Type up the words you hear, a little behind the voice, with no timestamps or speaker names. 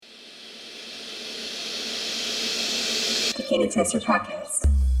Kenny Chesser Podcast.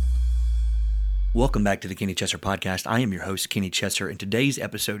 Welcome back to the Kenny Chesser Podcast. I am your host, Kenny Chesser, and today's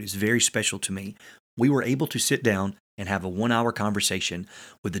episode is very special to me. We were able to sit down and have a 1-hour conversation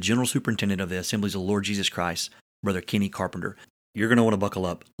with the General Superintendent of the Assemblies of the Lord Jesus Christ, Brother Kenny Carpenter. You're going to want to buckle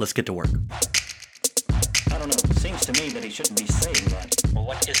up. Let's get to work. I don't know. It seems to me that he shouldn't be saying that. Well,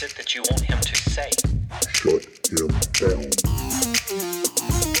 what is it that you want him to say? Shut him down.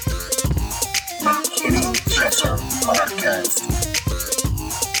 The Kenny Chesser Podcast.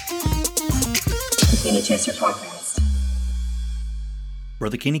 The Kenny Chesser Podcast.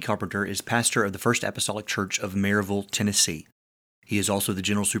 Brother Kenny Carpenter is pastor of the First Apostolic Church of Maryville, Tennessee. He is also the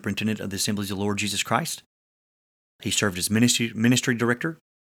General Superintendent of the Assemblies of the Lord Jesus Christ. He served as ministry director.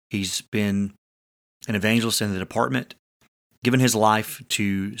 He's been an evangelist in the department, given his life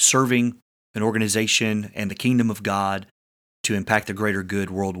to serving an organization and the kingdom of God to impact the greater good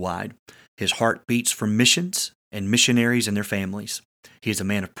worldwide. His heart beats for missions and missionaries and their families. He is a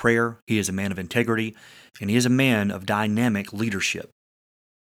man of prayer, he is a man of integrity, and he is a man of dynamic leadership.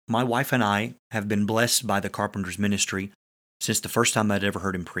 My wife and I have been blessed by the Carpenter's ministry since the first time I'd ever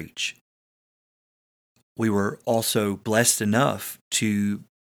heard him preach. We were also blessed enough to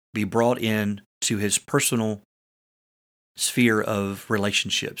be brought in to his personal sphere of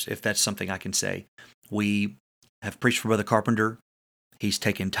relationships, if that's something I can say. We have preached for Brother Carpenter. He's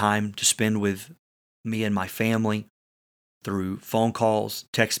taken time to spend with me and my family through phone calls,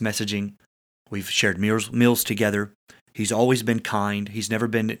 text messaging. We've shared meals together. He's always been kind. He's never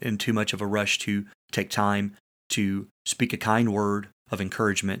been in too much of a rush to take time to speak a kind word of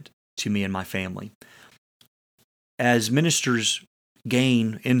encouragement to me and my family. As ministers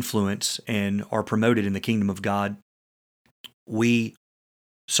gain influence and are promoted in the kingdom of God, we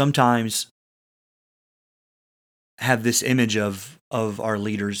sometimes have this image of our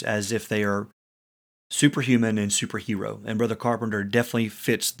leaders as if they are superhuman and superhero, and Brother Carpenter definitely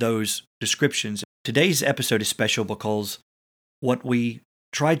fits those descriptions. Today's episode is special because what we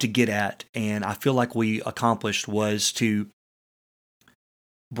tried to get at, and I feel like we accomplished, was to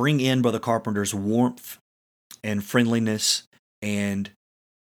bring in Brother Carpenter's warmth and friendliness and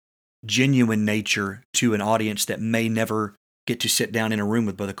genuine nature to an audience that may never get to sit down in a room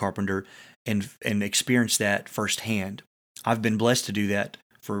with Brother Carpenter and experience that firsthand. I've been blessed to do that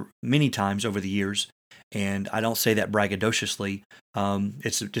for many times over the years, and I don't say that braggadociously.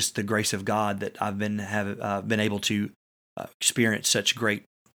 It's just the grace of God that I've been able to experience such great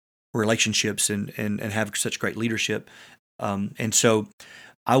relationships and have such great leadership. And so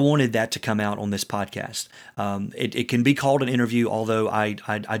I wanted that to come out on this podcast. It can be called an interview, although I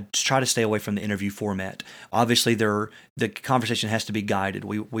try to stay away from the interview format. Obviously, the conversation has to be guided.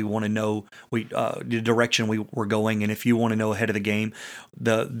 We want to know the direction we're going, and if you want to know ahead of the game,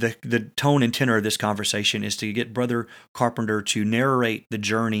 the tone and tenor of this conversation is to get Brother Carpenter to narrate the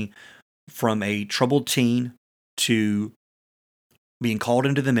journey from a troubled teen to being called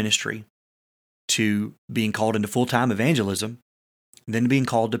into the ministry, to being called into full-time evangelism, then being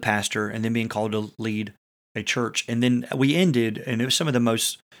called to pastor, and then being called to lead a church. And then we ended, and it was some of the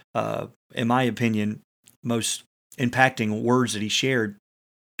most, in my opinion, most impacting words that he shared,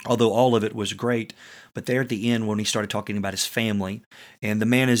 although all of it was great. But there at the end, when he started talking about his family, and the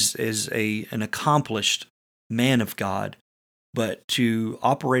man is an accomplished man of God, but to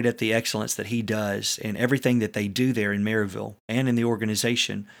operate at the excellence that he does in everything that they do there in Maryville and in the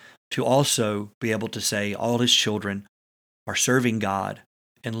organization, to also be able to say all his children are serving God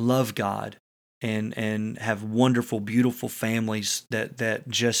and love God and have wonderful, beautiful families that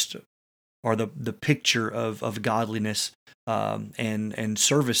just are the picture of godliness and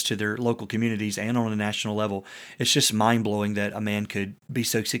service to their local communities and on a national level. It's just mind-blowing that a man could be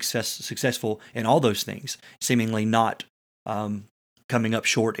so successful in all those things, seemingly not coming up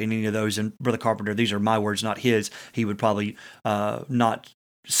short in any of those. And Brother Carpenter, these are my words, not his. He would probably not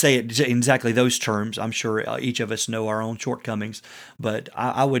say it in exactly those terms. I'm sure each of us know our own shortcomings, but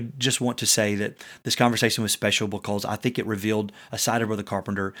I would just want to say that this conversation was special because I think it revealed a side of Brother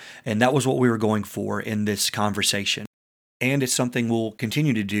Carpenter, and that was what we were going for in this conversation. And it's something we'll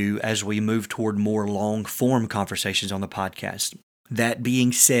continue to do as we move toward more long-form conversations on the podcast. That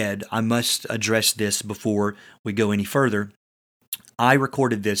being said, I must address this before we go any further. I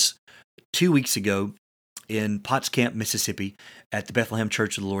recorded this 2 weeks ago in Potts Camp, Mississippi, at the Bethlehem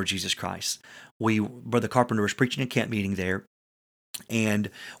Church of the Lord Jesus Christ. Brother Carpenter was preaching a camp meeting there, and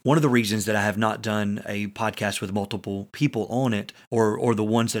one of the reasons that I have not done a podcast with multiple people on it, or the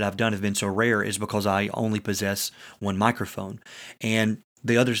ones that I've done have been so rare, is because I only possess one microphone. And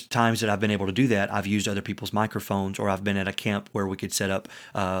the other times that I've been able to do that, I've used other people's microphones, or I've been at a camp where we could set up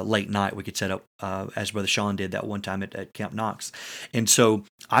late night. We could set up, as Brother Sean did that one time at Camp Knox. And so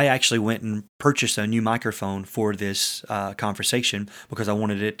I actually went and purchased a new microphone for this conversation because I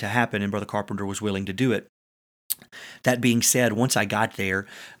wanted it to happen, and Brother Carpenter was willing to do it. That being said, once I got there,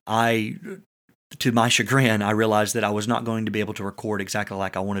 to my chagrin, I realized that I was not going to be able to record exactly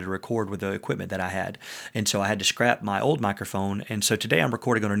like I wanted to record with the equipment that I had. And so I had to scrap my old microphone. And so today I'm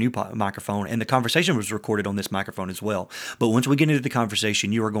recording on a new microphone, and the conversation was recorded on this microphone as well. But once we get into the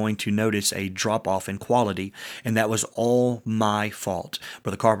conversation, you are going to notice a drop-off in quality, and that was all my fault.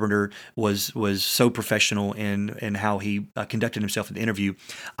 Brother Carpenter was so professional in how he conducted himself in the interview.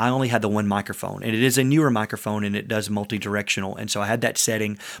 I only had the one microphone, and it is a newer microphone, and it does multi-directional. And so I had that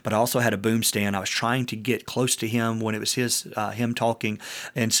setting, but I also had a boom stand. I was trying to get close to him when it was him talking.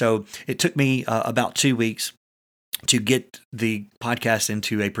 And so it took me about 2 weeks to get the podcast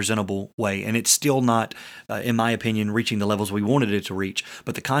into a presentable way. And it's still not, in my opinion, reaching the levels we wanted it to reach.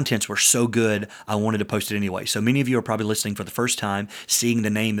 But the contents were so good, I wanted to post it anyway. So many of you are probably listening for the first time, seeing the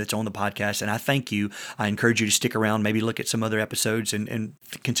name that's on the podcast. And I thank you. I encourage you to stick around, maybe look at some other episodes and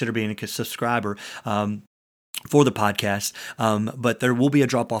consider being a subscriber. For the podcast, but there will be a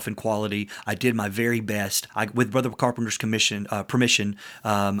drop-off in quality. I did my very best. With Brother Carpenter's permission, and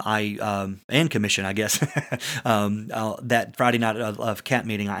commission, I guess, that Friday night of camp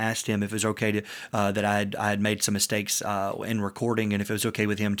meeting, I asked him if it was okay to that I had made some mistakes in recording, and if it was okay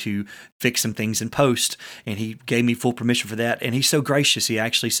with him to fix some things in post, and he gave me full permission for that. And he's so gracious. He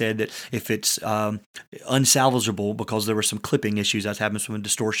actually said that if it's unsalvageable, because there were some clipping issues, I was having some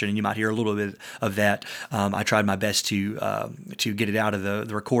distortion, and you might hear a little bit of that. I tried my best to get it out of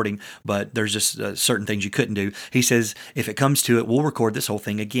the recording, but there's just certain things you couldn't do. He says, if it comes to it, we'll record this whole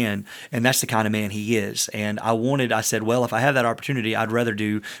thing again. And that's the kind of man he is. And I said, well, if I have that opportunity, I'd rather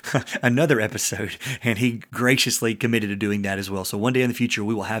do another episode. And he graciously committed to doing that as well. So one day in the future,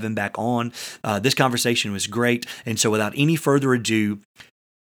 we will have him back on. This conversation was great. And so without any further ado,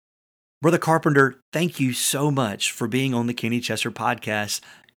 Brother Carpenter, thank you so much for being on the Kenny Chesser podcast.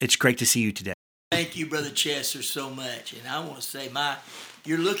 It's great to see you today. Thank you, Brother Chester, so much. And I want to say,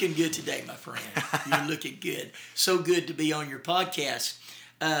 you're looking good today, my friend. You're looking good. So good to be on your podcast.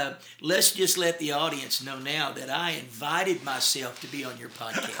 Let's just let the audience know now that I invited myself to be on your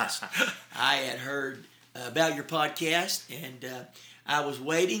podcast. I had heard about your podcast, and I was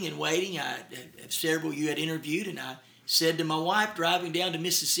waiting. Several you had interviewed, and I said to my wife driving down to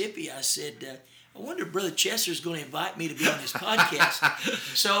Mississippi, I said, I wonder if Brother Chester's going to invite me to be on his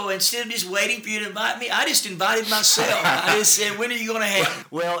podcast. So instead of just waiting for you to invite me, I just invited myself. I just said, when are you going to have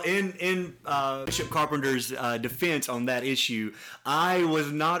it? Well, in Bishop Carpenter's defense on that issue, I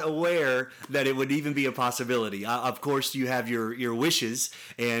was not aware that it would even be a possibility. Of course, you have your wishes,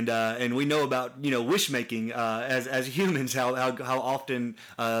 and we know about wish making as humans, how often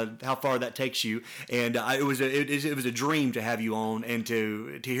how far that takes you. And it was a dream to have you on and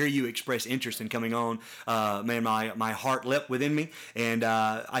to hear you express interest in coming on. Man, my heart leapt within me, and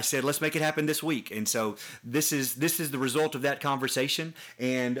I said, let's make it happen this week. And so this is the result of that conversation.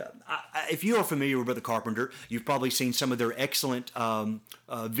 And if you are familiar with Brother Carpenter, you've probably seen some of their excellent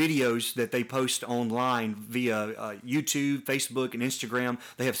videos that they post online via YouTube, Facebook, and Instagram.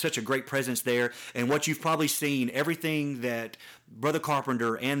 They have such a great presence there. And what you've probably seen, everything that Brother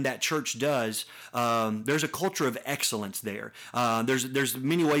Carpenter and that church does, there's a culture of excellence there. There's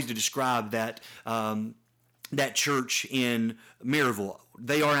many ways to describe that church in Maryville.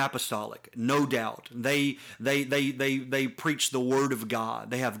 They are apostolic, no doubt. They preach the Word of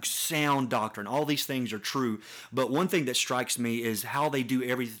God. They have sound doctrine. All these things are true. But one thing that strikes me is how they do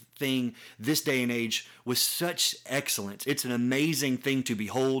everything this day and age with such excellence. It's an amazing thing to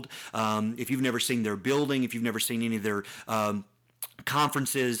behold. If you've never seen their building, if you've never seen any of their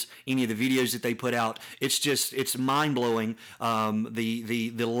conferences, any of the videos that they put out, it's mind-blowing,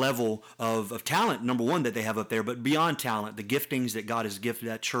 the level of talent, number one, that they have up there, but beyond talent, the giftings that God has gifted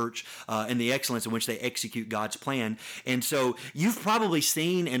that church, and the excellence in which they execute God's plan. And so you've probably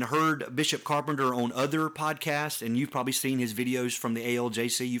seen and heard Bishop Carpenter on other podcasts, and you've probably seen his videos from the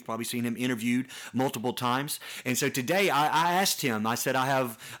ALJC. You've probably seen him interviewed multiple times. And so today I asked him, I said, I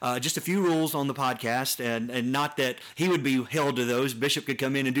have just a few rules on the podcast, and not that he would be held to those. Bishop could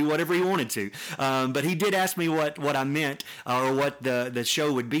come in and do whatever he wanted to. But he did ask me what I meant, or what the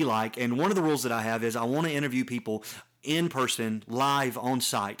show would be like. And one of the rules that I have is I want to interview people in person, live, on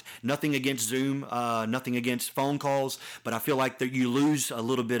site. Nothing against Zoom, nothing against phone calls, but I feel like that you lose a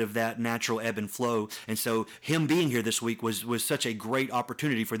little bit of that natural ebb and flow. And so him being here this week was such a great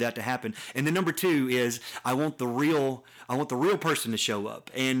opportunity for that to happen. And then number two is I want the real person to show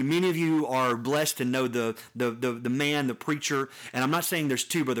up. And many of you are blessed to know the man, the preacher. And I'm not saying there's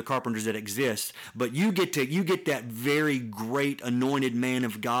two Brother Carpenters that exist, but you get that very great anointed man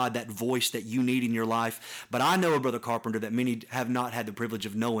of God, that voice that you need in your life. But I know a Brother Carpenter that many have not had the privilege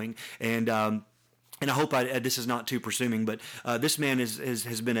of knowing, and I hope this is not too presuming, but this man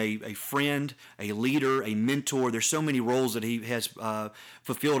has been a friend, a leader, a mentor. There's so many roles that he has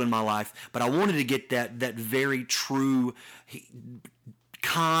fulfilled in my life, but I wanted to get that very true,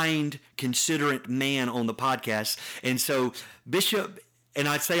 kind, considerate man on the podcast. And so Bishop, and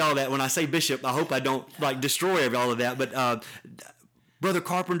I say all that, when I say Bishop, I hope I don't destroy all of that, but Brother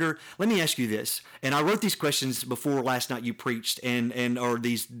Carpenter, let me ask you this. And I wrote these questions before last night you preached, or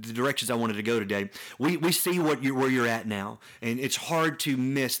the directions I wanted to go today. We see where you're at now, and it's hard to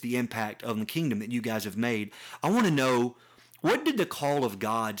miss the impact of the kingdom that you guys have made. I want to know, what did the call of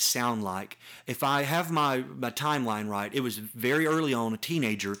God sound like? If I have my timeline right, it was very early on, a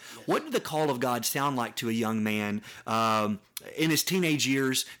teenager. What did the call of God sound like to a young man in his teenage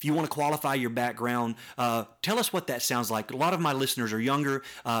years? If you want to qualify your background, tell us what that sounds like. A lot of my listeners are younger,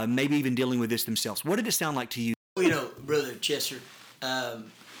 maybe even dealing with this themselves. What did it sound like to you? Brother Chester,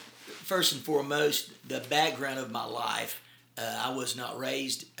 first and foremost, the background of my life, I was not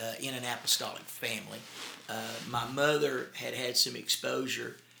raised in an apostolic family. My mother had some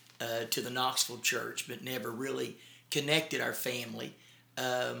exposure to the Knoxville church, but never really connected our family.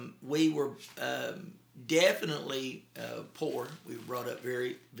 We were definitely poor. We were brought up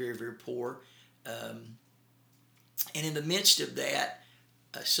very, very, very poor. And in the midst of that,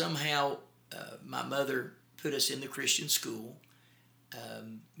 somehow my mother put us in the Christian school.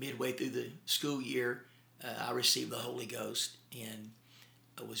 Midway through the school year, I received the Holy Ghost and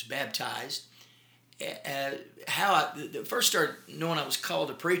was baptized. How I first started knowing I was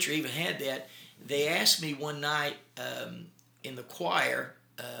called a preacher, even had that, they asked me one night in the choir,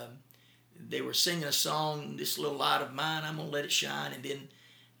 they were singing a song, "This Little Light of Mine, I'm going to Let It Shine," and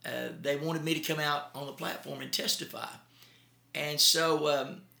then they wanted me to come out on the platform and testify. And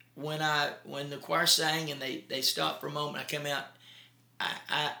so when the choir sang and they stopped for a moment, I came out,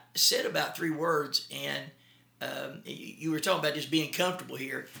 I said about 3 words, and you were talking about just being comfortable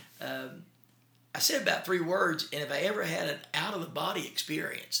here. I said about 3 words, and if I ever had an out-of-the-body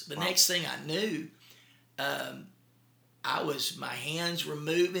experience, the next thing I knew, my hands were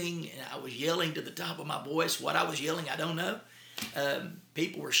moving, and I was yelling to the top of my voice. What I was yelling, I don't know.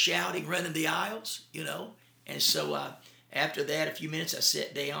 People were shouting, running the aisles, And so after that, a few minutes, I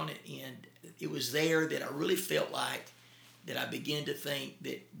sat down, and it was there that I really felt like that I began to think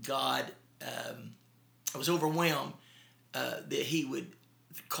that God, I was overwhelmed that He would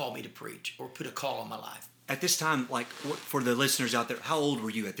call me to preach or put a call on my life. At this time, for the listeners out there, how old were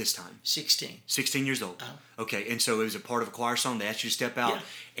you at this time? 16. 16 years old. Uh-huh. Okay, and so it was a part of a choir song. They asked you to step out,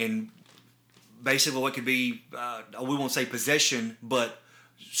 and basically what could be, we won't say possession, but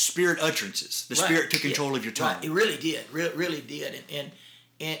spirit utterances. The Spirit took control of your tongue. Right. It really did. Really did.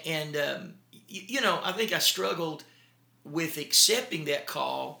 And I think I struggled with accepting that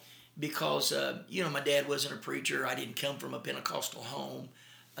call because, my dad wasn't a preacher. I didn't come from a Pentecostal home.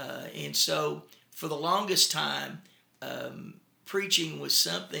 And so for the longest time, preaching was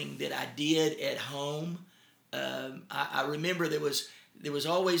something that I did at home. I remember there was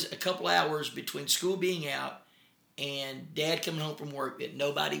always a couple hours between school being out and Dad coming home from work that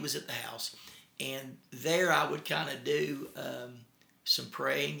nobody was at the house. And there I would kind of do some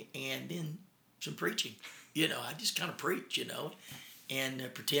praying and then some preaching. I just kind of preach,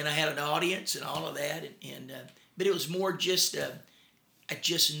 and pretend I had an audience and all of that. But it was more just, I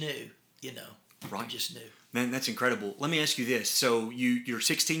just knew, Right. I just knew. Man, that's incredible. Let me ask you this. So you're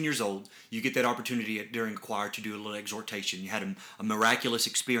 16 years old. You get that opportunity during choir to do a little exhortation. You had a miraculous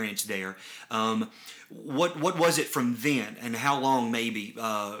experience there. What was it from then, and how long maybe do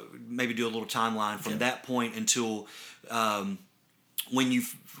a little timeline from that point until when you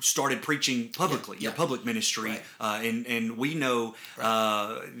started preaching publicly, your public ministry, and we know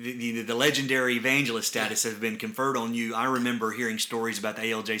the legendary evangelist status has been conferred on you. I remember hearing stories about the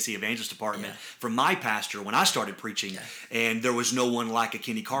ALJC evangelist department from my pastor when I started preaching, and there was no one like a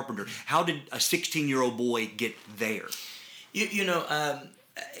Kenny Carpenter. How did a 16-year-old boy get there?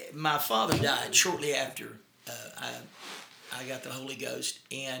 My father died shortly after I got the Holy Ghost,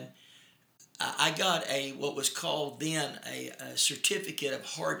 and I got what was called then a certificate of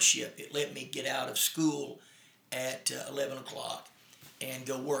hardship. It let me get out of school at 11 o'clock and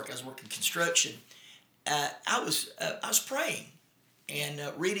go work. I was working construction. I was praying and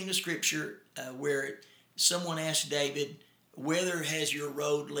reading a scripture where someone asked David, "Whither has your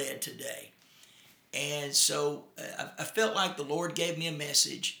road led today?" And so I felt like the Lord gave me a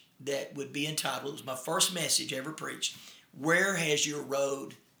message that would be entitled, it was my first message I ever preached, "Where has your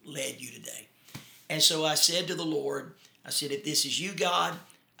road led you today?" And so I said to the Lord, I said, "If this is you, God,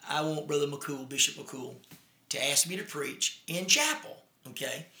 I want Brother McCool, Bishop McCool, to ask me to preach in chapel."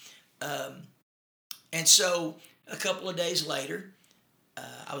 Okay? And so a couple of days later,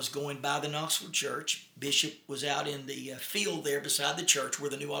 I was going by the Knoxville church. Bishop was out in the field there beside the church where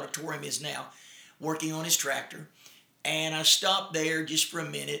the new auditorium is now, working on his tractor. And I stopped there just for a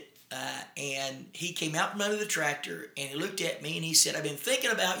minute, and he came out from under the tractor, and he looked at me, and he said, "I've been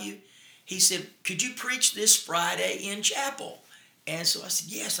thinking about you." He said, "Could you preach this Friday in chapel?" And so I said,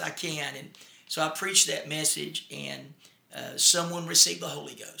 "Yes, I can." And so I preached that message, and someone received the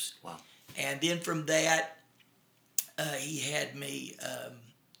Holy Ghost. Wow. And then from that, he had me,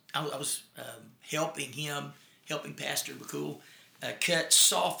 I was helping Pastor McCool cut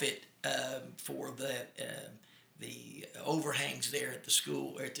soffit for the overhangs there at the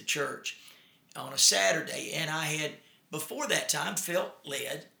school, or at the church, on a Saturday. And I had, before that time, felt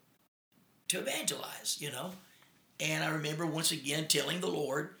led to evangelize, And I remember once again telling the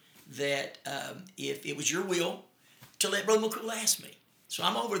Lord that if it was your will, to let Brother McCool ask me. So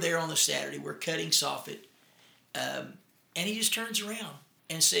I'm over there on the Saturday, we're cutting soffit, and he just turns around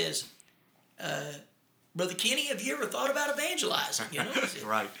and says, "Brother Kenny, have you ever thought about evangelizing?" I said,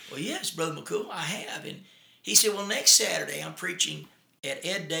 Right. "Well, yes, Brother McCool, I have." And he said, "Well, next Saturday I'm preaching at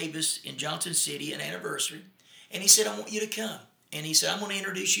Ed Davis in Johnson City, an anniversary." And he said, "I want you to come." And he said, "I'm going to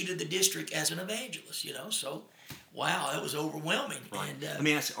introduce you to the district as an evangelist," So, wow, that was overwhelming. Right. And Let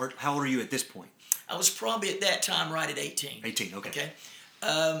me ask, how old are you at this point? I was probably at that time right at 18. 18, okay. Okay.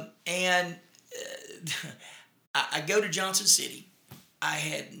 And I go to Johnson City. I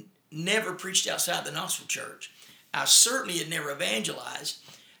had never preached outside the Knoxville church. I certainly had never evangelized.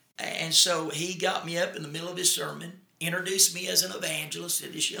 And so he got me up in the middle of his sermon, introduced me as an evangelist,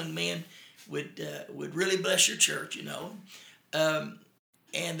 said this young man would really bless your church, And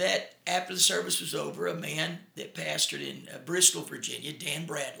that after the service was over, a man that pastored in Bristol, Virginia, Dan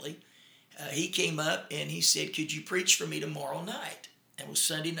Bradley, he came up and he said, "Could you preach for me tomorrow night?" It was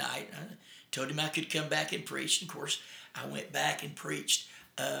Sunday night. I told him I could come back and preach. And of course, I went back and preached,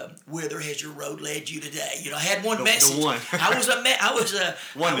 "Whither has your road led you today?" I had one message. The one. I was an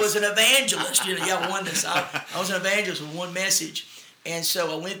evangelist. Oneness. I was an evangelist with one message. And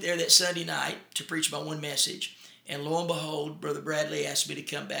so I went there that Sunday night to preach my one message. And lo and behold, Brother Bradley asked me to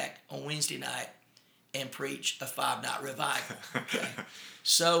come back on Wednesday night and preach a 5-night revival. Okay.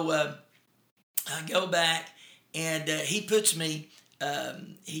 So I go back, and he puts me,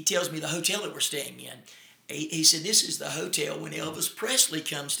 he tells me the hotel that we're staying in. He said, "This is the hotel when Elvis Presley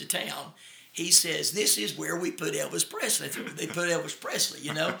comes to town." He says, "This is where we put Elvis Presley." They put Elvis Presley,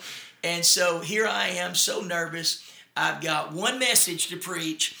 And so here I am, so nervous. I've got one message to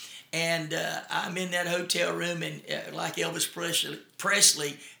preach, and I'm in that hotel room, and like Elvis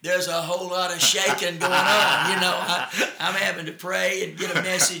Presley, there's a whole lot of shaking going on. I'm having to pray and get a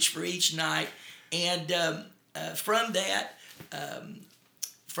message for each night. And from that,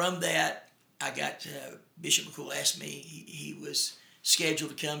 I got Bishop McCool asked me. He was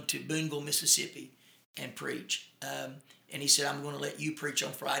scheduled to come to Boonville, Mississippi, and preach. And he said, "I'm going to let you preach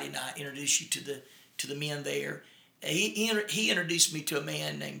on Friday night. Introduce you to the men there." He introduced me to a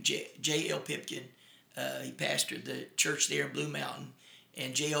man named J.L. Pipkin. He pastored the church there in Blue Mountain,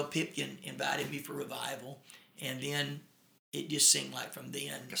 and J.L. Pipkin invited me for revival, and then it just seemed like from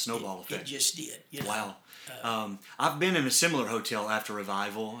then a snowball effect. It just did. Wow. I've been in a similar hotel after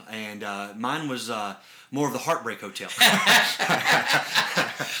revival, and mine was more of the Heartbreak Hotel.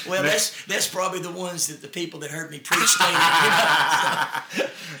 Well, that's probably the ones that the people that heard me preach stayed in.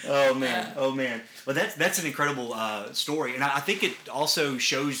 Oh man. Well, that's an incredible story, and I think it also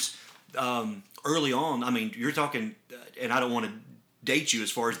shows early on. I mean, you're talking, and I don't want to date you as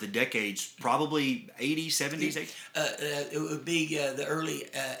far as the decades, probably 80s, 70s, 80s? It would be the early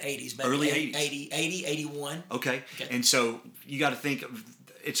 80s. Maybe Early 80s. 80, 81. Okay. And so you got to think,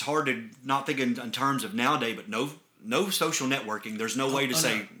 it's hard to not think in terms of nowadays, but no social networking. There's no way to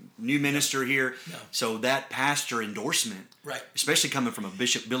say new minister here. No. So that pastor endorsement, right, especially coming from a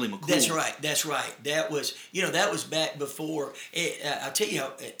Bishop Billy McCool. That's right. That was back before. I'll tell you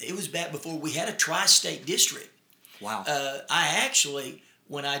how it was back before we had a tri-state district. Wow. I actually,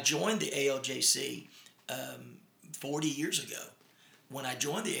 when I joined the ALJC 40 years ago, when I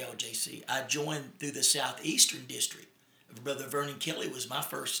joined the ALJC, I joined through the Southeastern District. Brother Vernon Kelly was my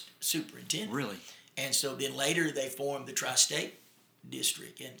first superintendent. Really? And so then later they formed the Tri-State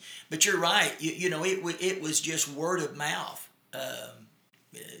District. But you're right. It was just word of mouth.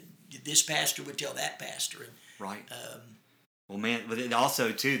 This pastor would tell that pastor. And, right. Well, man, but it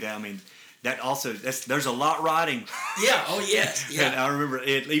also too there's a lot riding. Yeah. Oh, yes. Yeah. And I remember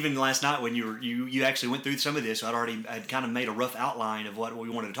it even last night when you actually went through some of this. I'd kind of made a rough outline of what we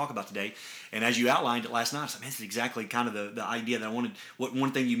wanted to talk about today. And as you outlined it last night, I was like, man, this is exactly kind of the idea that I wanted.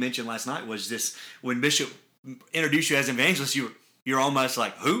 One thing you mentioned last night was this: when Bishop introduced you as an evangelist, you're almost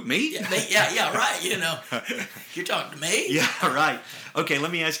like, who, me? Yeah, right. You're talking to me. Yeah, right. Okay, let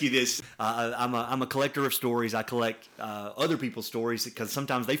me ask you this. I'm a collector of stories. I collect other people's stories because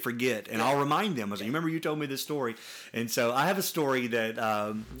sometimes they forget, and I'll remind them. I was like, remember you told me this story? And so I have a story that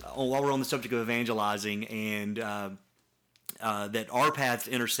while we're on the subject of evangelizing and that our paths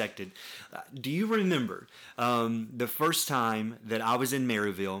intersected. Do you remember the first time that I was in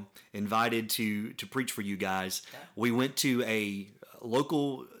Maryville, invited to preach for you guys? We went to a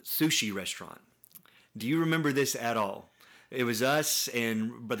local sushi restaurant. Do you remember this at all? It was us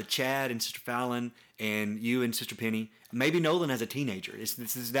and Brother Chad and Sister Fallon and you and Sister Penny. Maybe Nolan as a teenager. This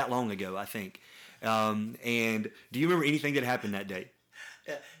is that long ago, I think. And do you remember anything that happened that day?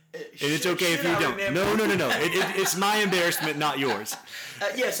 And it's okay if you don't. No. It's my embarrassment, not yours.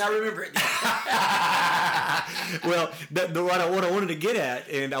 Yes, I remember it. Well, what I wanted to get at,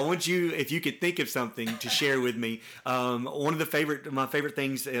 and I want you, if you could think of something to share with me. One of my favorite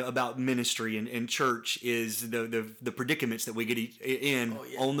things about ministry and church is the predicaments that we get in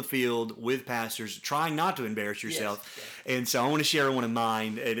on the field with pastors, trying not to embarrass yourself. Yes. And so I want to share one of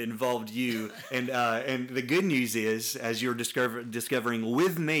mine. It involved you, and the good news is, as you're discovering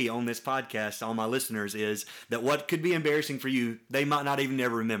with me on this podcast, all my listeners, is that what could be embarrassing for you, they might not even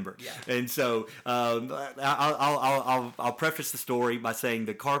ever remember. Yeah. And so I'll preface the story by saying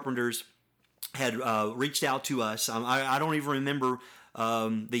the Carpenters had reached out to us. I don't even remember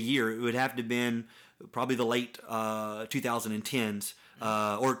the year. It would have to have been probably the late 2010s.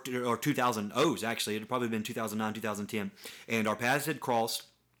 Or 2000s, actually. It had probably been 2009, 2010. And our paths had crossed.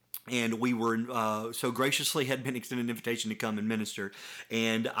 And we were so graciously had been extended an invitation to come and minister.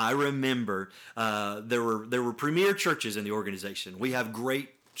 And I remember there were premier churches in the organization. We have great,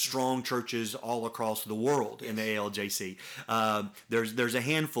 strong churches all across the world in the ALJC. There's a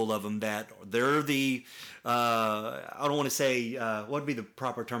handful of them that they're the I don't want to say what would be the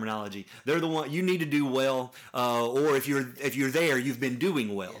proper terminology. They're the one you need to do well, or if you're there, you've been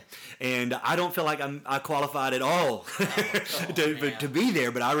doing well. And I don't feel like I qualified at all to be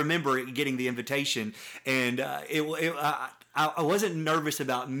there. But I remember getting the invitation, and I wasn't nervous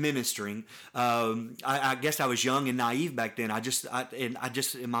about ministering. I guess I was young and naive back then. I just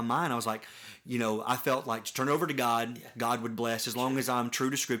in my mind I was like, I felt like to turn over to God. Yeah. God would bless as long as I'm true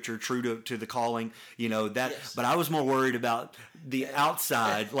to Scripture, true to the calling. That. Yes. But I was more worried about the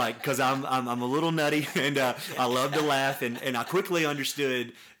outside, like because I'm a little nutty and I love to laugh, and I quickly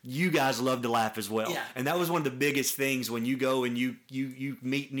understood. You guys love to laugh as well, and that was one of the biggest things when you go and you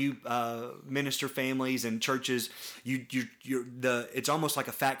meet new minister families and churches. It's almost like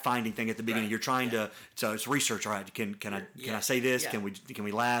a fact finding thing at the beginning. Right. You're trying to it's research. All right, can I say this? Yeah. Can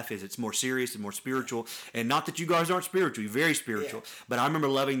we laugh? Is it more serious and more spiritual? And not that you guys aren't spiritual, you're very spiritual. Yeah. But I remember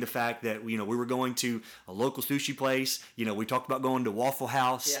loving the fact that we were going to a local sushi place. We talked about going to Waffle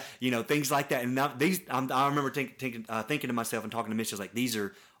House. Yeah. Things like that. And now I remember thinking to myself and talking to Mitch, like these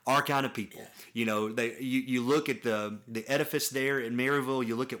are our kind of people. Yeah. You look at the edifice there in Maryville,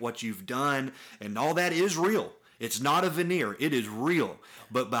 you look at what you've done, and all that is real. It's not a veneer. It is real.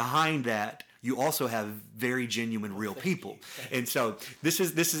 But behind that, you also have very genuine, real people. And so this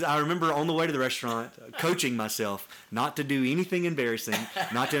is. I remember on the way to the restaurant, coaching myself not to do anything embarrassing,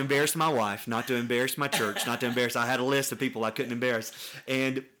 not to embarrass my wife, not to embarrass my church, not to embarrass. I had a list of people I couldn't embarrass,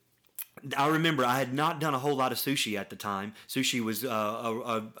 and I remember I had not done a whole lot of sushi at the time. Sushi was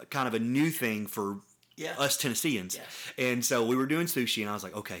a kind of a new thing for us Tennesseans. Yeah. And so we were doing sushi, and I was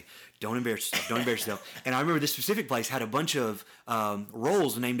like, okay, don't embarrass yourself. And I remember this specific place had a bunch of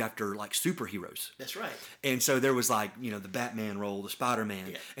rolls named after like superheroes. That's right. And so there was like, the Batman roll, the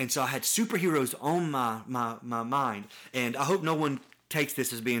Spider-Man. Yeah. And so I had superheroes on my mind. And I hope no one takes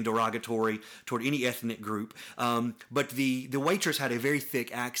this as being derogatory toward any ethnic group. But the waitress had a very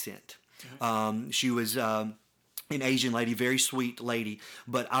thick accent. She was an Asian lady, very sweet lady.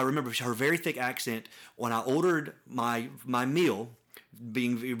 But I remember her very thick accent. When I ordered my meal,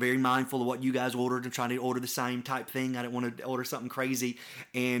 being very mindful of what you guys ordered and trying to order the same type thing. I didn't want to order something crazy.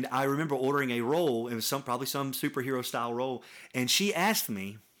 And I remember ordering a roll. It was probably some superhero style roll. And she asked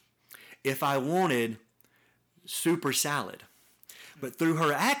me if I wanted super salad. But through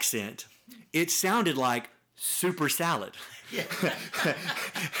her accent, it sounded like super salad. Yeah.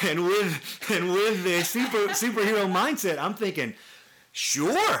 and with the superhero mindset, I'm thinking,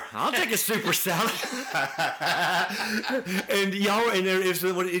 sure, I'll take a super salad. And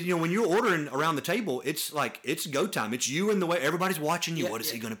when you're ordering around the table, it's like it's go time. It's you and the way everybody's watching you. What is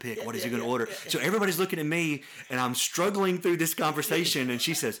he going to pick? What is he going to order? So everybody's looking at me, and I'm struggling through this conversation. And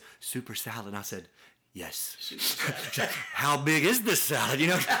she says, "Super salad." And I said, yes. How big is this salad?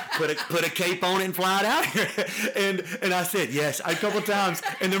 Put a cape on it and fly it out here. And I said yes a couple times.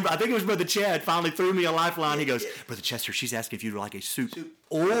 And then I think it was Brother Chad finally threw me a lifeline. He goes, Brother Chester, she's asking if you'd like a soup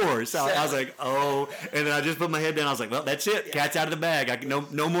or salad. I was like, oh. And then I just put my head down. I was like, well, that's it. Cat's out of the bag.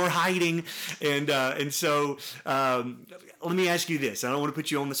 No more hiding. And so let me ask you this. I don't want to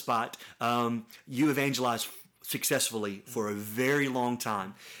put you on the spot. You evangelized successfully for a very long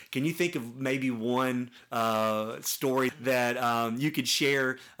time. Can you think of maybe one story that you could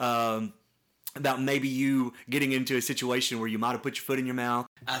share about maybe you getting into a situation where you might have put your foot in your mouth?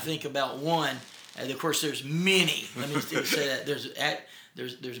 I think about one, and of course there's many. Let me just say that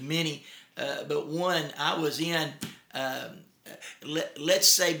there's many, but one I was in. Let's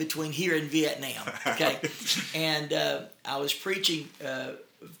say between here and Vietnam, okay, and I was preaching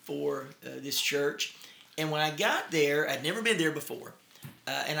for this church. And when I got there, I'd never been there before,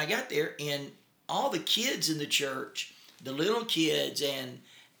 and I got there, and all the kids in the church, the little kids and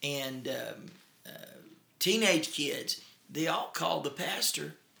teenage kids, they all called the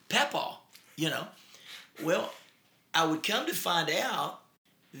pastor Papa, Well, I would come to find out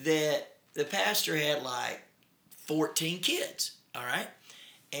that the pastor had like 14 kids, all right,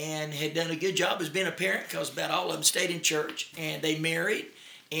 and had done a good job as being a parent because about all of them stayed in church, and they married.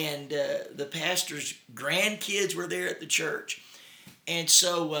 And the pastor's grandkids were there at the church. And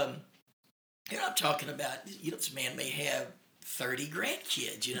so, I'm talking about, this man may have 30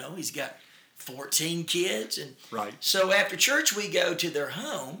 grandkids, He's got 14 kids. And right. So after church, we go to their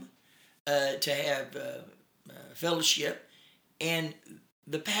home to have fellowship. And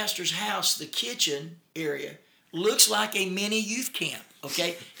the pastor's house, the kitchen area, looks like a mini youth camp,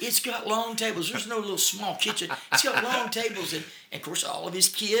 okay? It's got long tables. There's no little small kitchen. It's got long tables, and of course, all of his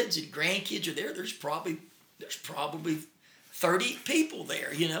kids and grandkids are there. There's probably 30 people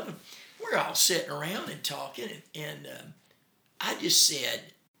there, We're all sitting around and talking, and I just said,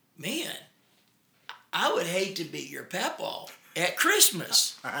 man, I would hate to be your papa at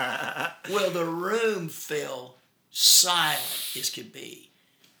Christmas. Well, the room fell silent as could be,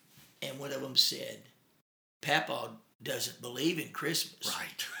 and one of them said, Papa doesn't believe in Christmas.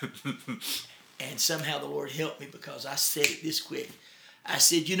 Right. And somehow the Lord helped me because I said it this quick. I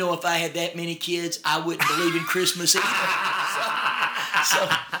said, if I had that many kids, I wouldn't believe in Christmas either. so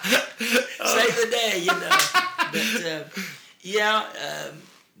save the day, But,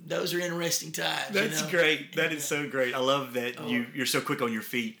 those are interesting times. That's great. That is so great. I love that you're so quick on your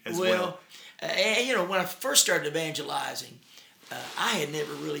feet as well. And, when I first started evangelizing, I had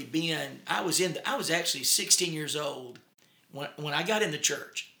never really been. I was actually 16 years old when I got in the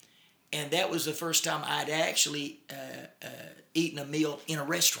church, and that was the first time I'd actually eaten a meal in a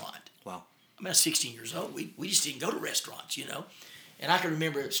restaurant. Wow! I was 16 years old. We just didn't go to restaurants, And I can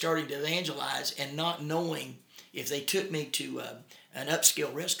remember starting to evangelize and not knowing if they took me to an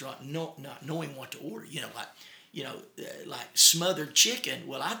upscale restaurant, not knowing what to order. Like smothered chicken.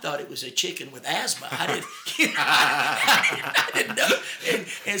 Well, I thought it was a chicken with asthma. I didn't know.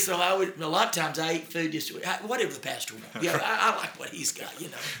 And so I would, a lot of times I eat food just whatever the pastor wants. Yeah, I like what he's got,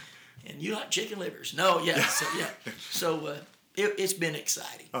 And you like chicken livers? No, yeah. So it's been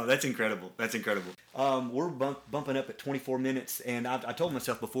exciting. Oh, that's incredible. That's incredible. We're bumping up at 24 minutes, and I told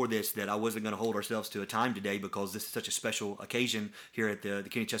myself before this that I wasn't going to hold ourselves to a time today because this is such a special occasion here at the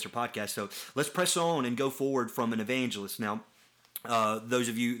Kenny Chester podcast. So let's press on and go forward from an evangelist. Now, those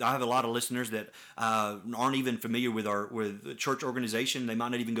of you, I have a lot of listeners that aren't even familiar with the church organization. They might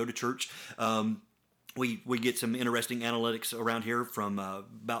not even go to church. We get some interesting analytics around here from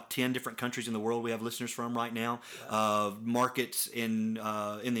about 10 different countries in the world we have listeners from right now. Wow. Markets in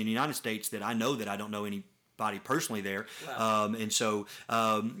the United States that I know that I don't know anybody personally there. Wow.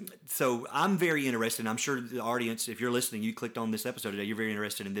 So I'm very interested, and I'm sure the audience, if you're listening, you clicked on this episode today, you're very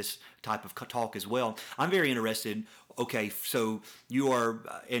interested in this type of talk as well. I'm very interested. Okay, so you are,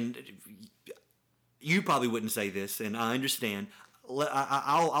 and you probably wouldn't say this, and I understand.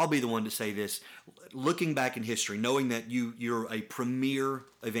 I'll be the one to say this. Looking back in history, knowing that you're a premier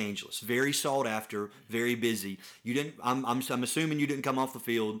evangelist, very sought after, very busy. You didn't. I'm assuming you didn't come off the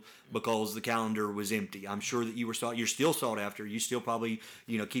field because the calendar was empty. I'm sure that you're still sought after. You still probably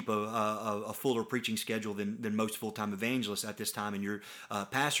keep a fuller preaching schedule than most full-time evangelists at this time, and you're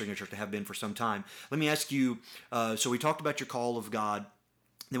pastoring a church to have been for some time. Let me ask you. So we talked about your call of God.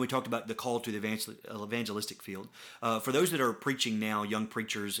 Then we talked about the call to the evangelistic field. For those that are preaching now, young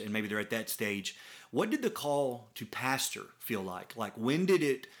preachers, and maybe they're at that stage, what did the call to pastor feel like? Like when did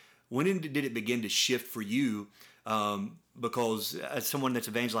it begin to shift for you? Because as someone that's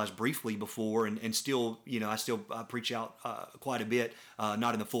evangelized briefly before, and still, I preach out quite a bit,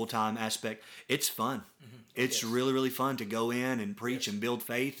 not in the full-time aspect. It's fun. Mm-hmm. It's really, really fun to go in and preach and build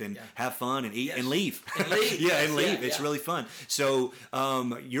faith and have fun and eat and leave. And leave. and leave. It's really fun. So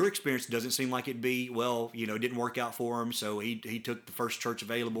your experience doesn't seem like it'd be, it didn't work out for him, so he took the first church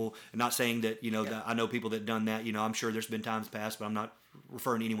available. I'm not saying that, that I know people that done that. I'm sure there's been times past, but I'm not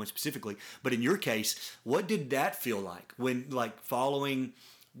referring to anyone specifically. But in your case, what did that feel like when, following,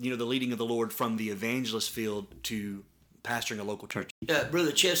 the leading of the Lord from the evangelist field to pastoring a local church?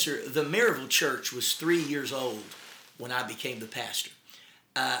 Brother Chester, the Maryville Church was 3 years old when I became the pastor.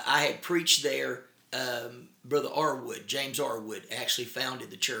 I had preached there. Brother Arwood, James Arwood, actually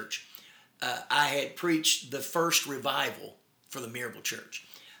founded the church. I had preached the first revival for the Maryville Church.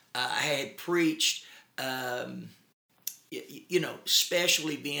 I had preached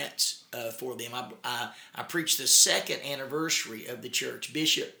special events for them. I preached the second anniversary of the church.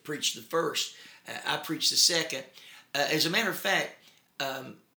 Bishop preached the first. I preached the second. As a matter of fact,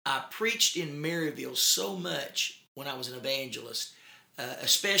 I preached in Maryville so much when I was an evangelist,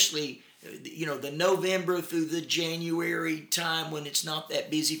 especially the November through the January time when it's not that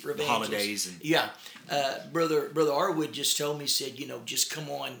busy for evangelists. Holidays. Brother Arwood just told me, said, just come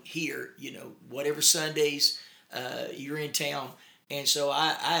on here, whatever Sundays you're in town. And so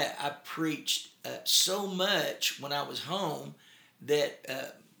I preached so much when I was home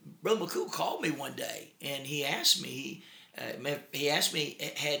that Brother McCool called me one day, and he asked me,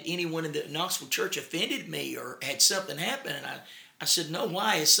 had anyone in the Knoxville church offended me or had something happen? And I said, no,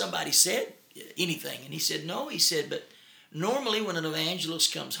 why? Has somebody said anything? And he said, no. He said, but normally when an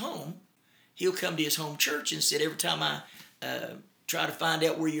evangelist comes home, he'll come to his home church and said, every time I try to find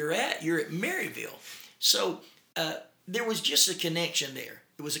out where you're at Maryville. So there was just a connection there.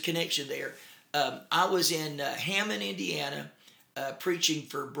 It was a connection there. I was in Hammond, Indiana, preaching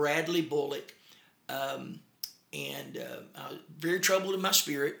for Bradley Bullock, and I was very troubled in my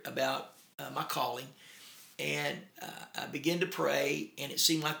spirit about my calling. And I began to pray, and it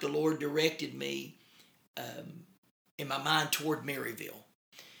seemed like the Lord directed me in my mind toward Maryville.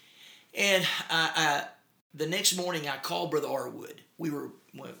 And the next morning, I called Brother Arwood. We were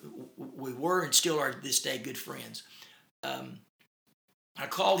and still are to this day good friends. I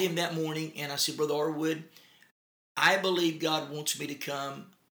called him that morning, and I said, Brother Arwood, I believe God wants me to come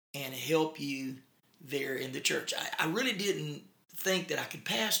and help you there in the church. I really didn't think that I could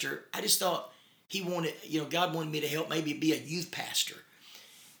pastor. I just thought God wanted me to help maybe be a youth pastor.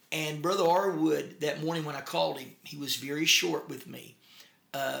 And Brother Arwood, that morning when I called him, he was very short with me,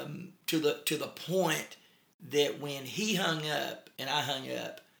 to the point that when he hung up and I hung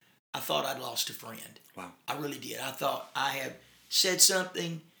up, I thought I'd lost a friend. Wow. I really did. I thought I had said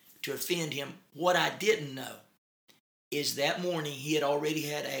something to offend him. What I didn't know is that morning he had already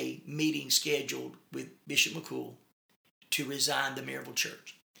had a meeting scheduled with Bishop McCool to resign the Maryville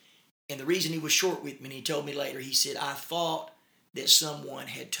Church. And the reason he was short with me, and he told me later, he said, I thought that someone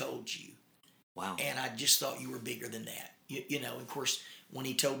had told you. Wow. And I just thought you were bigger than that. Of course, when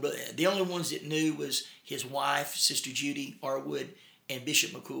he told, the only ones that knew was his wife, Sister Judy Arwood, and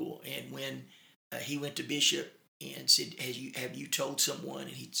Bishop McCool. And when he went to Bishop and said, have you told someone?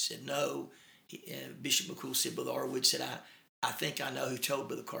 And he said, no. Bishop McCool said, Brother Arwood said, I think I know who told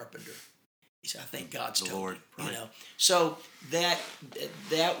Brother Carpenter. He said, I think God's the told Lord, him. right. So that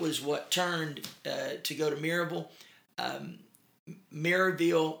was what turned to go to Maryville.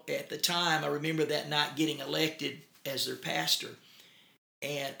 Maryville, at the time, I remember that night getting elected as their pastor.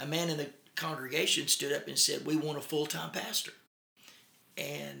 And a man in the congregation stood up and said, we want a full-time pastor.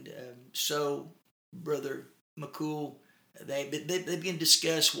 And so Brother McCool, they began to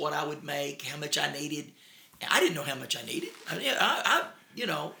discuss what I would make, how much I needed. I didn't know how much I needed.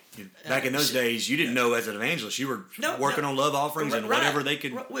 Back in those days, you didn't know as an evangelist. You were working on love offerings and whatever they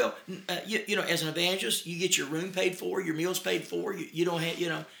could. Well, as an evangelist, you get your room paid for, your meals paid for. You don't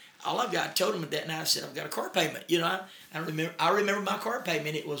have, all I've got, I told him that night, I said, I've got a car payment. You know, I remember my car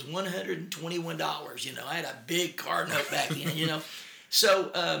payment. It was $121. You know, I had a big car note back then, you know.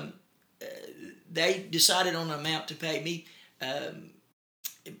 So they decided on an amount to pay me.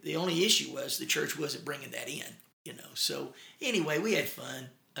 The only issue was the church wasn't bringing that in, you know. So anyway, we had fun.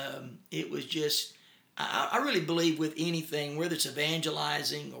 It was just, I really believe with anything, whether it's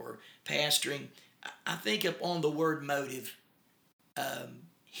evangelizing or pastoring, I think upon the word motive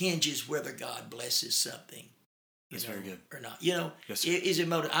hinges whether God blesses something. That's very good. Or not. You know, Yes, sir. is it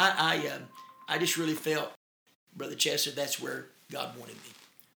motive? I just really felt, Brother Chester, that's where God wanted me.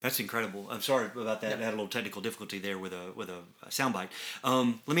 That's incredible. I'm sorry about that. I had a little technical difficulty there with a soundbite.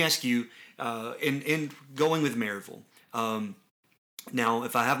 Let me ask you, in going with Maryville, now,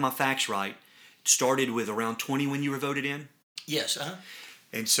 if I have my facts right, it started with around 20 when you were voted in? Yes,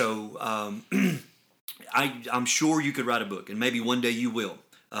 And so I'm sure you could write a book, and maybe one day you will.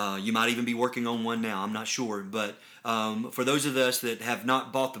 You might even be working on one now. I'm not sure. But for those of us that have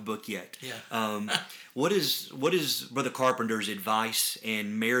not bought the book yet, what is Brother Carpenter's advice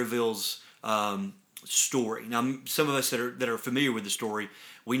and Maryville's story? Now, some of us that are familiar with the story,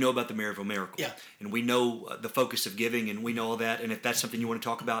 we know about the Maryville miracle, and we know the focus of giving, and we know all that. And if that's something you want to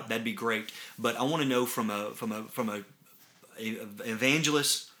talk about, that'd be great. But I want to know from a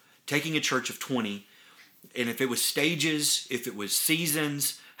evangelist taking a church of 20, and if it was stages, if it was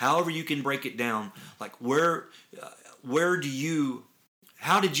seasons, however you can break it down, like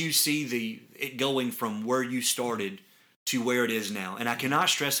how did you see it going from where you started to where it is now? And I cannot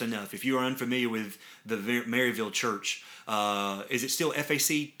stress enough, if you are unfamiliar with the Maryville Church, is it still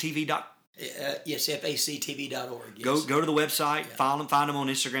FACTV.com? Yes, FACTV.org. Yes. Go to the website, find them on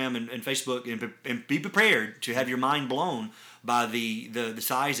Instagram and Facebook, and be prepared to have your mind blown by the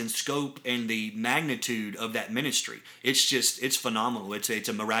size and scope and the magnitude of that ministry. It's phenomenal. It's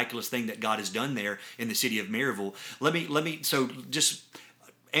a miraculous thing that God has done there in the city of Maryville. Let me so just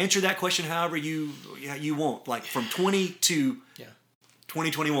answer that question however you want. Like from 20 to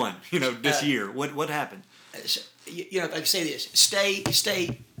 2021, this year. What happened? Like I say this,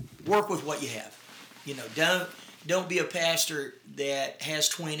 stay, work with what you have. Don't be a pastor that has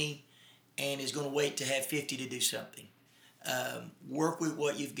 20 and is going to wait to have 50 to do something. Work with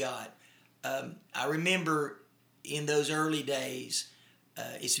what you've got. I remember in those early days,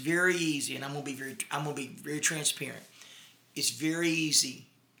 it's very easy, and I'm going to be very transparent. It's very easy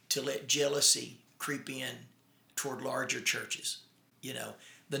to let jealousy creep in toward larger churches.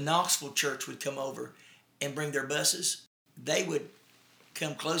 The Knoxville church would come over and bring their buses. They would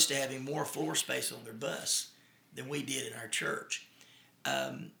come close to having more floor space on their bus than we did in our church.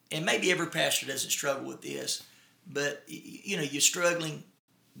 And maybe every pastor doesn't struggle with this, but you're struggling.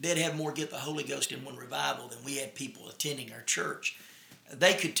 They'd have more get the Holy Ghost in one revival than we had people attending our church.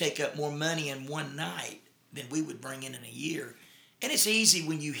 They could take up more money in one night than we would bring in a year. And it's easy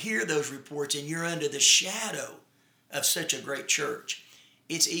when you hear those reports and you're under the shadow of such a great church.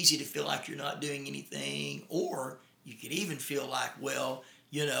 It's easy to feel like you're not doing anything, or you could even feel like,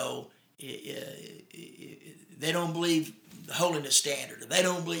 they don't believe the holiness standard, or they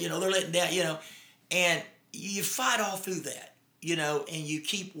don't believe, they're letting down, and you fight all through that, and you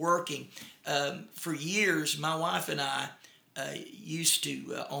keep working. For years, my wife and I used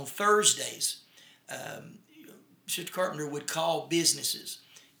to, on Thursdays, Sister Carpenter would call businesses,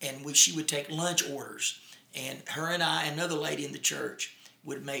 and she would take lunch orders, and her and I, another lady in the church,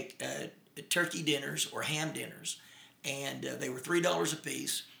 would make turkey dinners or ham dinners, and they were $3 a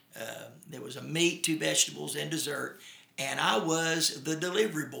piece. There was a meat, 2 vegetables, and dessert, and I was the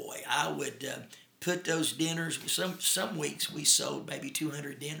delivery boy. I would put those dinners. Some weeks we sold maybe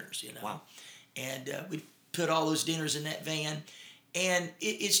 200 dinners, Wow. And we'd put all those dinners in that van, and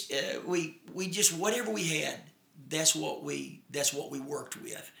we just whatever we had, that's what we worked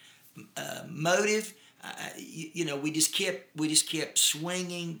with. Motive. We just kept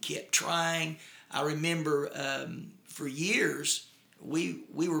swinging, kept trying. I remember for years we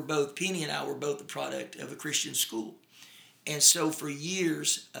were both, Penny and I were both the product of a Christian school, and so for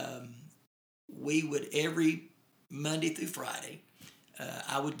years we would, every Monday through Friday,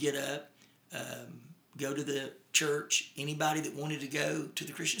 I would get up, go to the church. Anybody that wanted to go to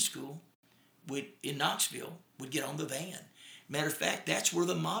the Christian school in Knoxville would get on the van. Matter of fact, that's where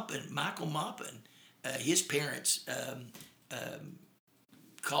Michael Maupin, his parents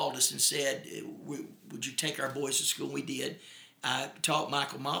called us and said, would you take our boys to school? We did. I taught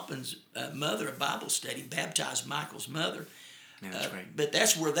Michael Maupin's mother a Bible study, baptized Michael's mother. Yeah, that's great. But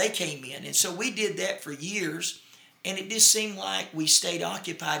that's where they came in. And so we did that for years, and it just seemed like we stayed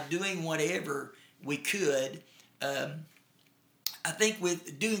occupied doing whatever we could. I think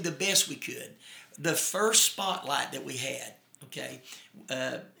with doing the best we could. The first spotlight that we had, okay,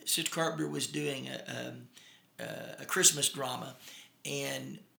 Sister Carpenter was doing a Christmas drama,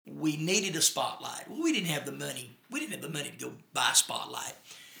 and we needed a spotlight. Well, we didn't have the money. We didn't have the money to go buy a spotlight.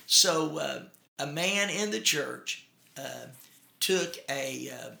 So a man in the church took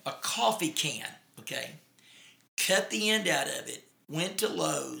a coffee can, okay, cut the end out of it, went to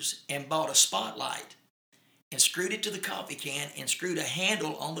Lowe's and bought a spotlight and screwed it to the coffee can and screwed a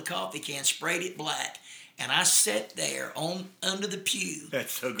handle on the coffee can, sprayed it black. And I sat there under the pew.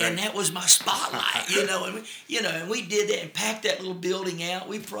 That's so great. And that was my spotlight, and we did that and packed that little building out.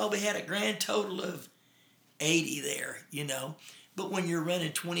 We probably had a grand total of 80 there, But when you're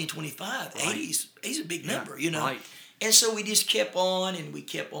running 20, 25, right. 80's a big number, Right. And so we just kept on and we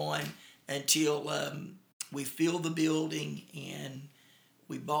kept on until we filled the building and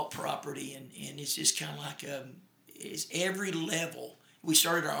we bought property. And it's just kind of like it's every level. We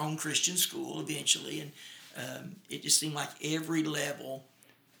started our own Christian school eventually, and it just seemed like every level,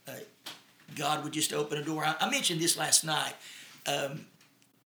 God would just open a door. I mentioned this last night.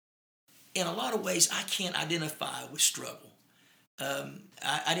 In a lot of ways, I can't identify with struggle.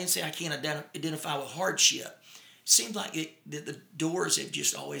 I didn't say I can't identify with hardship. It seems like the doors have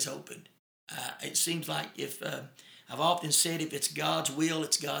just always opened. It seems like I've often said if it's God's will,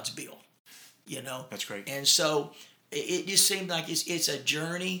 it's God's bill. That's great. And so it just seems like it's a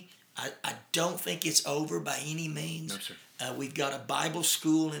journey. I don't think it's over by any means. No, sir. We've got a Bible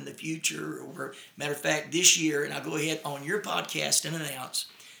school in the future. Matter of fact, this year, and I'll go ahead on your podcast and announce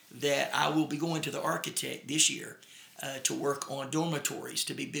that I will be going to the architect this year to work on dormitories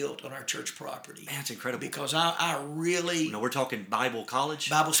to be built on our church property. Man, that's incredible. Because I really... No, we're talking Bible college?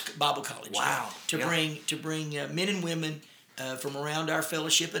 Bible college. Wow. Yeah, to bring men and women from around our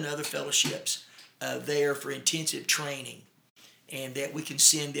fellowship and other fellowships there for intensive training, and that we can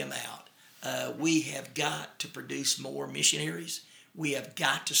send them out. We have got to produce more missionaries. We have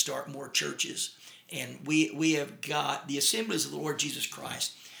got to start more churches. And we have got, the Assemblies of the Lord Jesus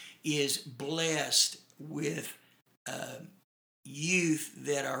Christ is blessed with youth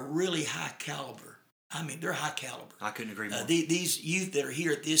that are really high caliber. I mean, they're high caliber. I couldn't agree more. These youth that are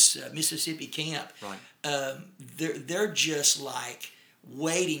here at this Mississippi camp, right. They're just like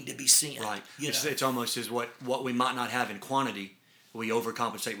waiting to be seen. Right. It's almost as what we might not have in quantity, we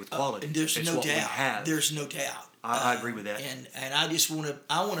overcompensate with quality. And there's no doubt. There's no doubt. I agree with that. And I just want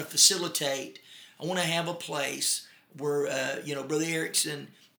to facilitate. I want to have a place where Brother Erickson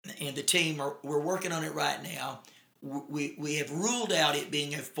and the team we're working on it right now. We have ruled out it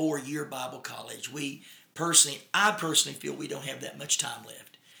being a 4-year Bible college. I personally feel we don't have that much time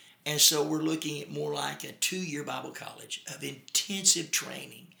left. And so we're looking at more like a 2-year Bible college of intensive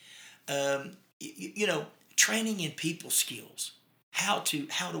training. Training in people skills, how to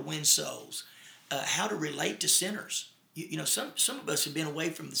win souls, how to relate to sinners. Some of us have been away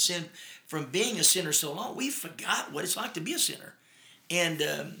from being a sinner so long, we forgot what it's like to be a sinner. And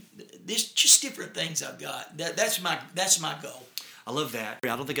there's just different things I've got. That's my goal. I love that. I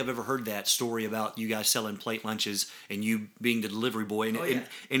don't think I've ever heard that story about you guys selling plate lunches and you being the delivery boy.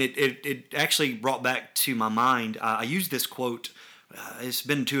 And, it actually brought back to my mind, I used this quote, it's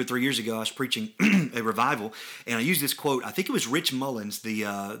been 2 or 3 years ago, I was preaching a revival, and I used this quote. I think it was Rich Mullins, the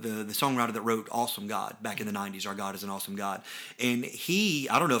songwriter that wrote Awesome God back in the 90s, Our God is an Awesome God. And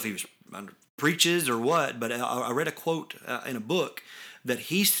I don't know if he was preaches or what, but I read a quote in a book that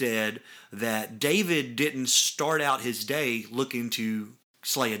he said that David didn't start out his day looking to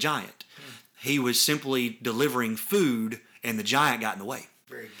slay a giant. He was simply delivering food, and the giant got in the way.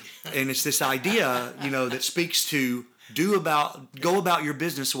 Very good. And it's this idea, that speaks to go about your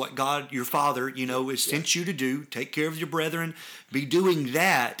business, what God, your Father, has sent you to do. Take care of your brethren. Be doing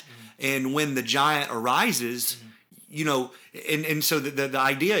that. And when the giant arises, and so the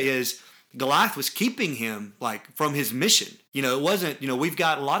idea is Goliath was keeping him from his mission. It wasn't, we've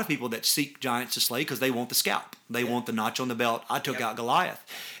got a lot of people that seek giants to slay because they want the scalp. They want the notch on the belt. I took out Goliath.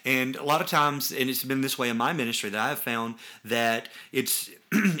 And a lot of times, and it's been this way in my ministry, that I have found that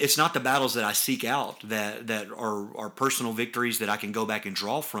it's not the battles that I seek out that are personal victories that I can go back and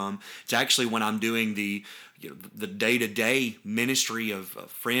draw from. It's actually when I'm doing the day-to-day ministry of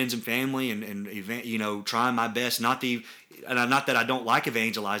friends and family and trying my best, not that I don't like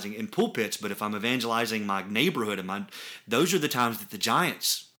evangelizing in pulpits, but if I'm evangelizing my neighborhood those are the times that the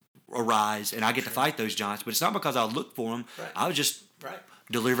giants arise and I get to fight those giants. But it's not because I look for them. Right. I was just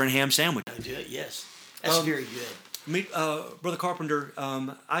delivering ham sandwiches. Yes, that's very good. Brother Carpenter,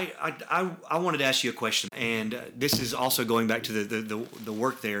 I wanted to ask you a question, and this is also going back to the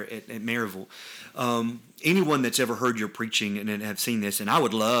work there at Maryville. Anyone that's ever heard your preaching and have seen this, and I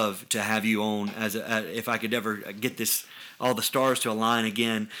would love to have you on if I could ever get all the stars to align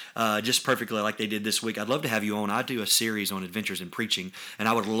again, just perfectly like they did this week. I'd love to have you on. I do a series on adventures in preaching, and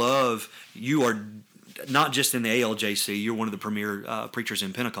I would love, you are not just in the ALJC, you're one of the premier preachers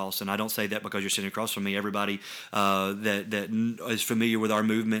in Pentecost, and I don't say that because you're sitting across from me. Everybody that is familiar with our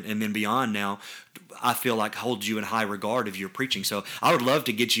movement and then beyond now, I feel like holds you in high regard of your preaching. So I would love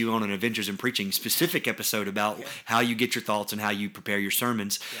to get you on an Adventures in Preaching specific episode about how you get your thoughts and how you prepare your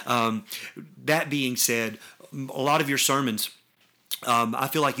sermons. That being said, a lot of your sermons, I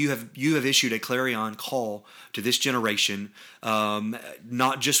feel like you have issued a clarion call to this generation,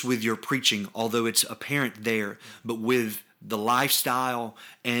 not just with your preaching, although it's apparent there, but with the lifestyle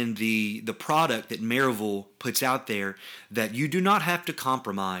and the product that Maryville puts out there, that you do not have to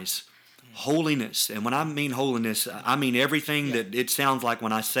compromise holiness. And when I mean holiness, I mean everything that it sounds like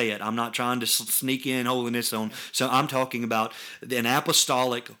when I say it. I'm not trying to sneak in holiness on. So I'm talking about an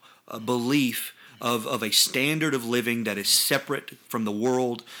apostolic belief of a standard of living that is separate from the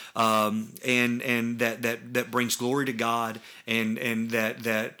world, and that brings glory to God, and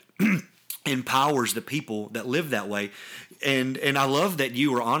that empowers the people that live that way. And I love that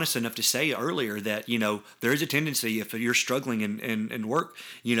you were honest enough to say earlier that, there is a tendency, if you're struggling in work,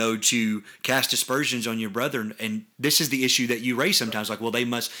 to cast aspersions on your brethren. And this is the issue that you raise sometimes, like, well, they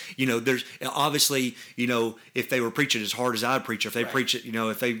must, there's obviously, if they were preaching as hard as I preach, if they preach it,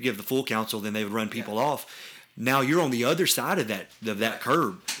 if they give the full counsel, then they would run people off. Now you're on the other side of that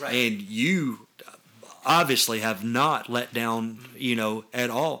curve, and you obviously have not let down, at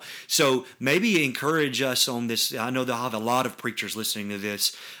all. So maybe encourage us on this. I know they'll have a lot of preachers listening to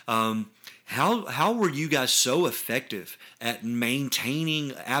this. How were you guys so effective at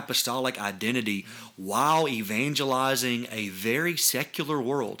maintaining apostolic identity while evangelizing a very secular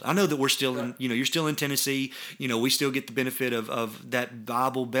world? I know that we're still in, you're still in Tennessee. We still get the benefit of that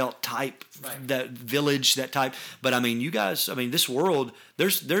Bible Belt type, that village, that type. But you guys, this world,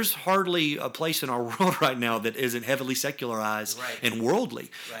 there's hardly a place in our world right now that isn't heavily secularized and worldly.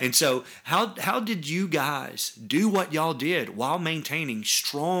 And so how did you guys do what y'all did while maintaining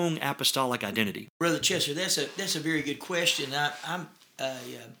strong apostolic identity? Brother Chester, that's a very good question.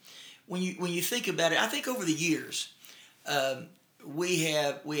 When you think about it, I think over the years we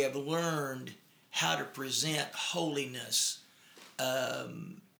have learned how to present holiness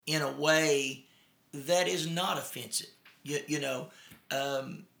in a way that is not offensive.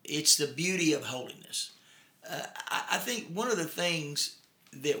 It's the beauty of holiness. I think one of the things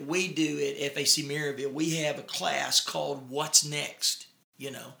that we do at FAC Maryville, we have a class called What's Next,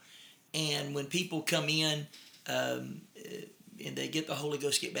 and when people come in and they get the Holy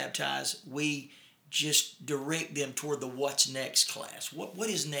Ghost, get baptized, we just direct them toward the What's Next class. What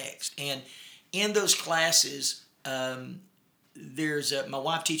is next? And in those classes, there's my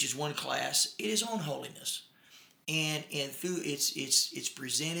wife teaches one class. It is on holiness, and through it's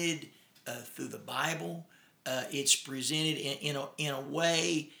presented through the Bible. It's presented in a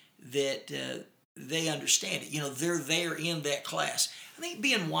way that they understand it. They're there in that class. I think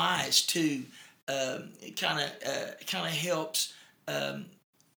being wise too kind of helps.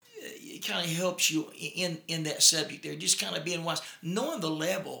 It kind of helps you in that subject there. Just kind of being wise, knowing the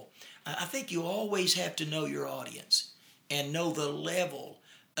level. I think you always have to know your audience and know the level.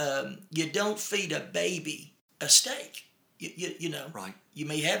 You don't feed a baby a steak. You know. Right. You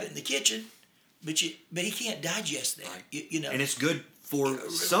may have it in the kitchen, but he can't digest that. Right. And it's good for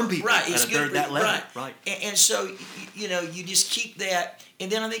some people. Right. It's good at that level. Right. And so you just keep that.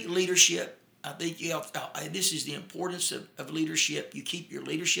 And then I think leadership. I think this is the importance of leadership. You keep your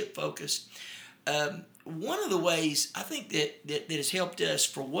leadership focused. One of the ways I think that has helped us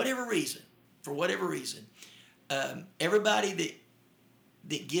for whatever reason, everybody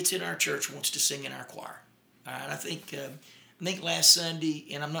that gets in our church wants to sing in our choir. All right, I think last Sunday,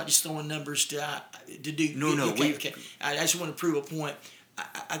 and I'm not just throwing numbers to do. No. Okay. I just want to prove a point.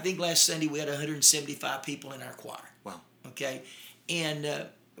 I think last Sunday we had 175 people in our choir. Wow. Okay, and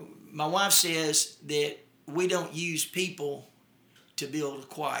my wife says that we don't use people to build a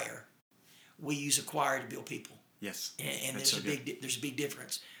choir. We use a choir to build people. Yes. And there's a big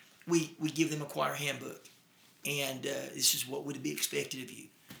difference. We give them a choir handbook, and this is what would be expected of you.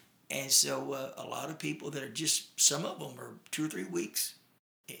 And so a lot of people that are just, some of them are 2 or 3 weeks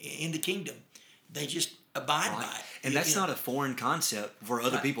in the kingdom. They just abide by it. And that's not a foreign concept for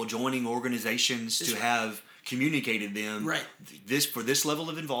other people joining organizations to have communicated them. Right. For this level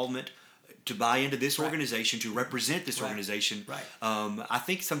of involvement, to buy into this organization, to represent this Right. organization. Right. I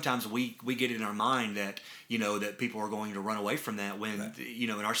think sometimes we get in our mind that that people are going to run away from that when Right. in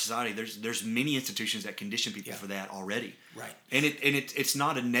our society there's many institutions that condition people for that already. Right. And it's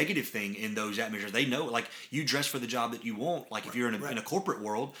not a negative thing in those atmospheres. They know, like, you dress for the job that you want, like if you're in a corporate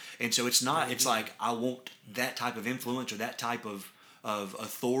world, and so it's not. It's like, I want that type of influence or that type of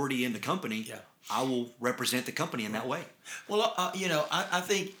authority in the company. Yeah. I will represent the company in that way. Well, I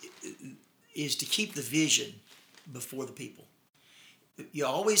think is to keep the vision before the people. You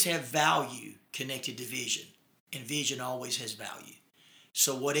always have value connected to vision, and vision always has value.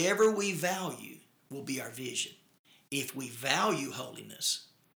 So whatever we value will be our vision. If we value holiness,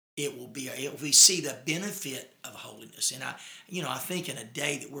 it will be. We see the benefit of holiness, and I think in a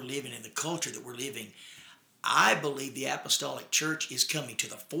day that we're living in, the culture that we're living, I believe the apostolic church is coming to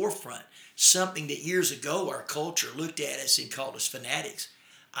the forefront. Something that years ago our culture looked at us and called us fanatics.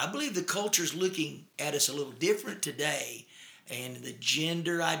 I believe the culture's looking at us a little different today, and the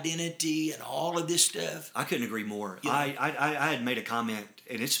gender identity and all of this stuff. I couldn't agree more. You know? I had made a comment,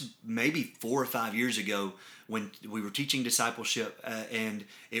 and it's maybe 4 or 5 years ago when we were teaching discipleship, and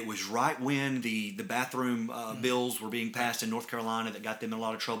it was right when the bathroom bills were being passed in North Carolina that got them in a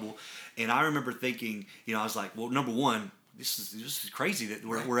lot of trouble. And I remember thinking, I was like, well, number one, this is crazy that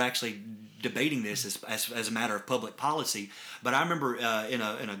we're actually debating this as a matter of public policy. But I remember in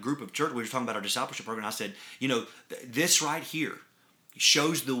a group of church, we were talking about our discipleship program. I said, this right here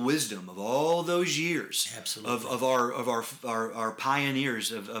shows the wisdom of all those years of our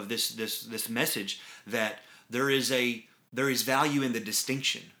pioneers of this message, that there is value in the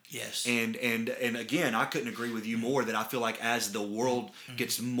distinction. Yes. And again, I couldn't agree with you more, that I feel like as the world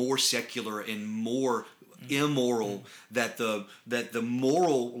gets more secular and more immoral, that the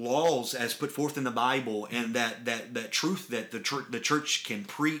moral laws as put forth in the Bible, and that truth that the church can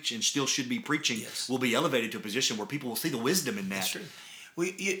preach and still should be preaching, will be elevated to a position where people will see the wisdom in that. That's true.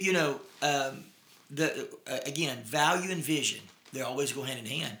 Again, value and vision, they always go hand in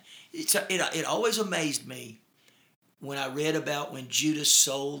hand. It always amazed me when I read about when Judas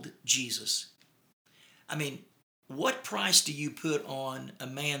sold Jesus. I mean, what price do you put on a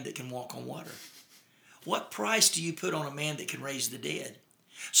man that can walk on water? What price do you put on a man that can raise the dead?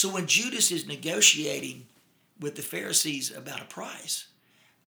 So when Judas is negotiating with the Pharisees about a price,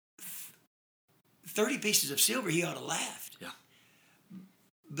 30 pieces of silver, he ought to laughed. Yeah.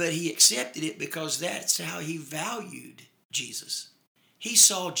 But he accepted it because that's how he valued Jesus. He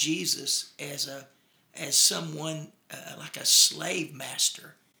saw Jesus as someone like a slave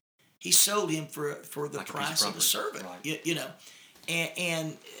master. He sold him for the like price of a servant. Right.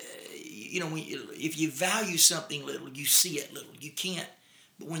 And if you value something little, you see it little. You can't.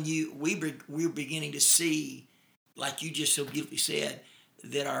 But when we're beginning to see, like you just so beautifully said,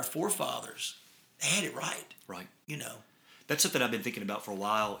 that our forefathers, they had it right. Right. That's something I've been thinking about for a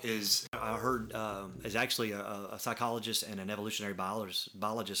while. Is I heard is actually a psychologist and an evolutionary biologist,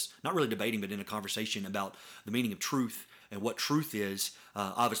 not really debating, but in a conversation about the meaning of truth and what truth is.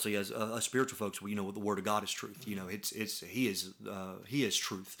 Obviously, as spiritual folks, we know the Word of God is truth. He is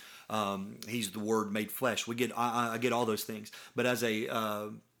truth. He's the Word made flesh. I get all those things, but as a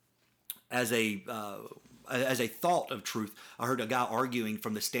thought of truth, I heard a guy arguing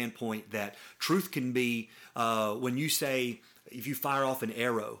from the standpoint that truth can be when you say, if you fire off an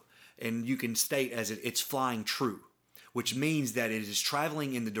arrow and you can state as it's flying true, which means that it is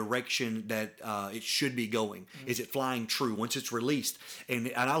traveling in the direction that it should be going. Mm-hmm. Is it flying true once it's released? And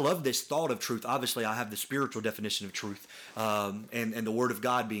I love this thought of truth. Obviously, I have the spiritual definition of truth, and the Word of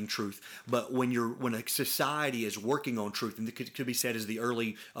God being truth. But when a society is working on truth, and it could be said as the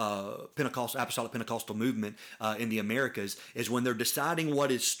early apostolic Pentecostal movement in the Americas, is when they're deciding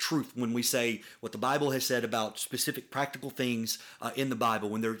what is truth. When we say what the Bible has said about specific practical things in the Bible,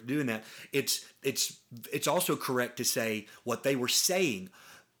 when they're doing that, it's also correct to say what they were saying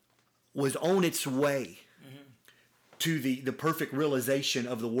was on its way to the perfect realization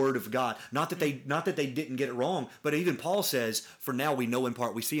of the Word of God. Not that they didn't get it wrong, but even Paul says, "For now we know in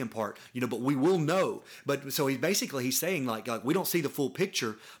part, we see in part." But we will know. But so he's saying like we don't see the full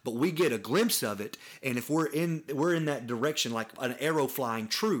picture, but we get a glimpse of it. And if we're in that direction, like an arrow flying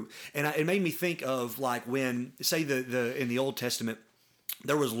true. And it made me think of like when say in the Old Testament,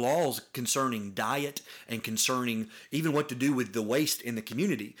 there was laws concerning diet and concerning even what to do with the waste in the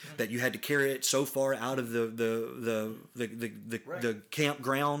community, that you had to carry it so far out of the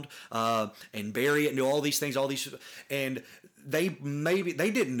campground and bury it and do all these things, and they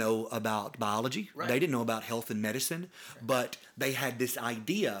didn't know about biology, right. They didn't know about health and medicine, right. But they had this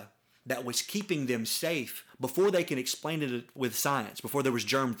idea that was keeping them safe before they can explain it with science, before there was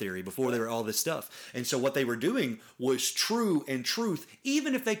germ theory, before there were all this stuff. And so what they were doing was true and truth,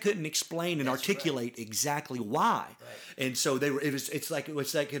 even if they couldn't explain and articulate exactly why. Right. And so it's like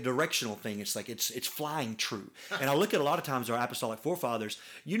a directional thing. It's like it's flying true. And I look at a lot of times our apostolic forefathers,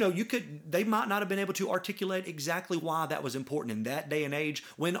 they might not have been able to articulate exactly why that was important in that day and age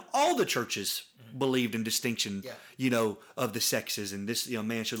when all the churches believed in distinction, of the sexes, and this,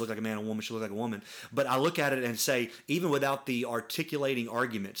 man should look like a man, a woman should look like a woman. But I look at it and say, even without the articulating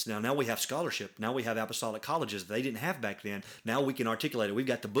arguments, now we have scholarship, now we have apostolic colleges they didn't have back then. Now we can articulate it. We've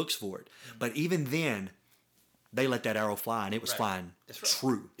got the books for it. But even then, they let that arrow fly, and it was flying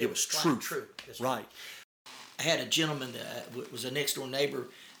true. It was true. That's right. I had a gentleman that was a next door neighbor,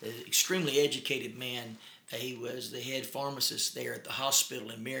 an extremely educated man. He was the head pharmacist there at the hospital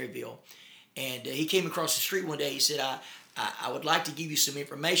in Maryville. And he came across the street one day. He said, I would like to give you some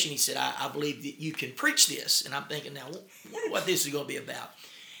information. He said, I believe that you can preach this. And I'm thinking, now, I wonder what this is going to be about.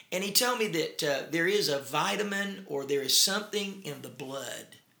 And he told me that there is a vitamin, or there is something in the blood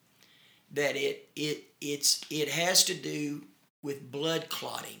that it has to do with blood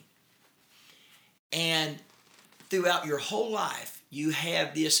clotting. And throughout your whole life, you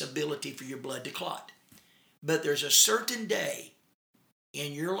have this ability for your blood to clot. But there's a certain day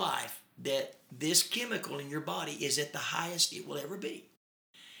in your life that this chemical in your body is at the highest it will ever be.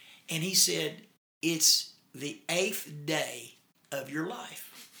 And he said, it's the 8th day of your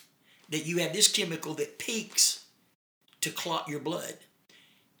life that you have this chemical that peaks to clot your blood.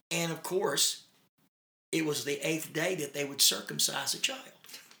 And of course, it was the 8th day that they would circumcise a child.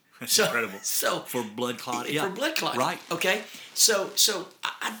 That's incredible. So for blood clotting. For blood clotting. Right. Okay. So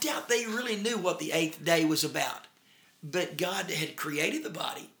I doubt they really knew what the 8th day was about. But God had created the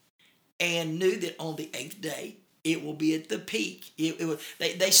body and knew that on the 8th day, it will be at the peak.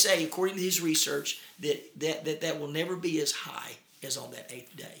 They say, according to his research, that will never be as high as on that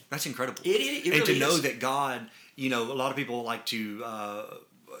 8th day. That's incredible. It and really to know is. that God, a lot of people like to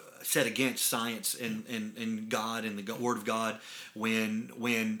set against science and God and the Word of God when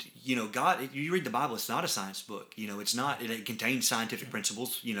God, you read the Bible, it's not a science book. It's not. It contains scientific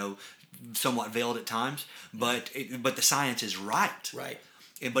principles, somewhat veiled at times, but the science is right. Right.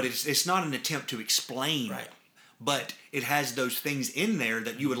 But it's not an attempt to explain. Right. But it has those things in there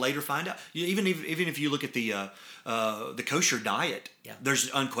that you would later find out. Even if you look at the kosher diet,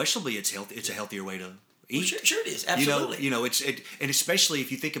 there's unquestionably it's healthy. It's a healthier way to eat. Well, sure it is. Absolutely. And especially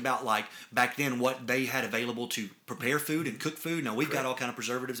if you think about like back then what they had available to prepare food and cook food. Now we've got all kind of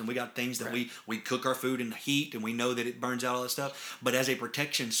preservatives and we got things that we cook our food in the heat and we know that it burns out all that stuff. But as a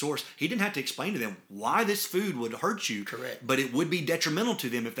protection source, he didn't have to explain to them why this food would hurt you. Correct. But it would be detrimental to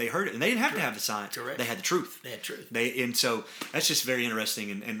them if they heard it. And they didn't have to have the science. Correct. They had the truth. They had truth. And so that's just very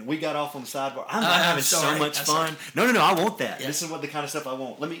interesting. And we got off on the sidebar. I'm having sorry. so much fun. No, I want that. Yeah. This is what the kind of stuff I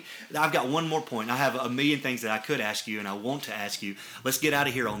want. I've got one more point. I have a million things that I could ask you and I want to ask you. Let's get out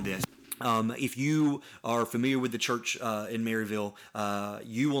of here on this. If you are familiar with the church in Maryville,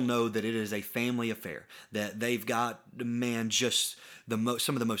 you will know that it is a family affair. That they've got, just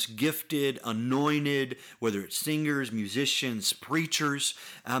some of the most gifted, anointed, whether it's singers, musicians, preachers.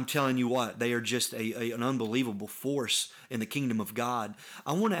 I'm telling you what, they are just an unbelievable force in the kingdom of God.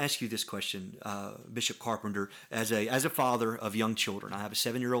 I want to ask you this question, Bishop Carpenter, as a father of young children. I have a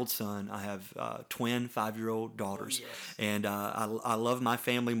 7-year-old son. I have twin 5-year-old daughters, and I love my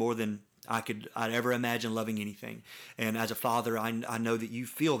family more than I'd ever imagine loving anything. And as a father, I know that you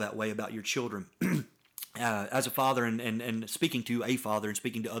feel that way about your children. As a father and speaking to a father and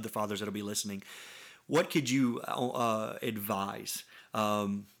speaking to other fathers that'll be listening, what could you advise?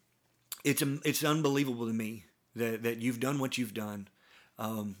 It's unbelievable to me that you've done what you've done,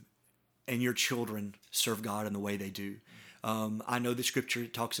 and your children serve God in the way they do. I know the scripture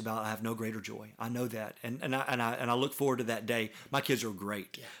talks about I have no greater joy. I know that, and I look forward to that day. My kids are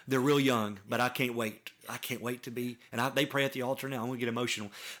great. Yeah. They're real young, but I can't wait. I can't wait to be. And they pray at the altar now. I'm gonna get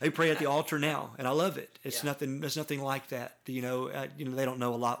emotional. They pray at the altar now, and I love it. It's nothing. There's nothing like that. They don't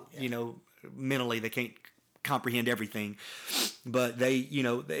know a lot. Mentally they can't comprehend everything, but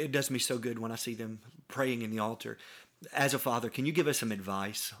it does me so good when I see them praying in the altar. As a father, can you give us some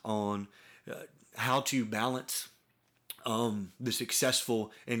advice on how to balance the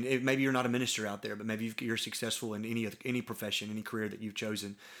successful, and maybe you're not a minister out there, but maybe you're successful in any profession, any career that you've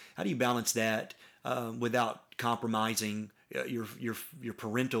chosen. How do you balance that without compromising your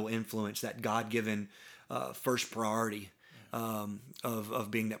parental influence, that God-given first priority of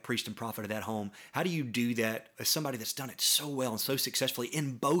being that priest and prophet of that home? How do you do that as somebody that's done it so well and so successfully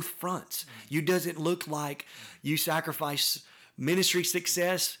in both fronts? You doesn't look like you sacrifice ministry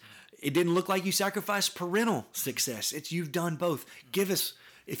success it didn't look like you sacrificed parental success. You've done both. Give us,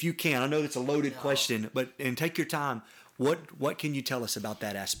 if you can, I know it's a loaded question, and take your time. What can you tell us about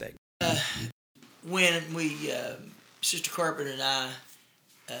that aspect? When Sister Carpenter and I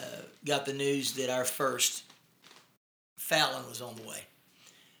got the news that our first Fallon was on the way,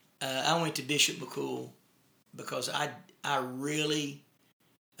 I went to Bishop McCool because I really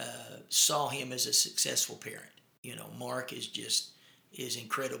saw him as a successful parent. Mark is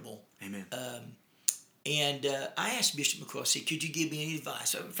incredible. Amen. And I asked Bishop McCool, I said, could you give me any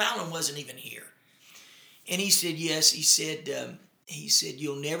advice? Fallon wasn't even here. And he said, yes. He said,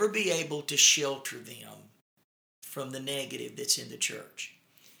 you'll never be able to shelter them from the negative that's in the church.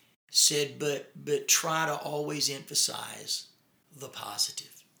 Said, but try to always emphasize the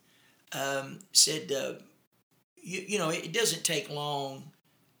positive. Said, it doesn't take long.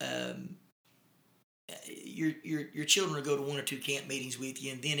 Your children will go to one or two camp meetings with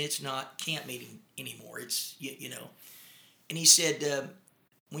you, and then it's not camp meeting anymore. It's And he said,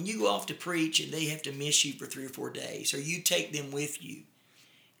 when you go off to preach and they have to miss you for 3 or 4 days, or you take them with you,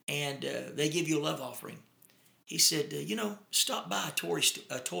 and they give you a love offering, he said, stop by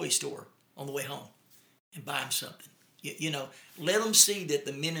a toy store on the way home and buy them something. Let them see that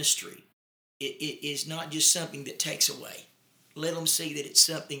the ministry it is not just something that takes away. Let them see that it's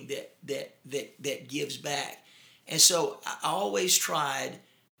something that gives back. And so I always tried,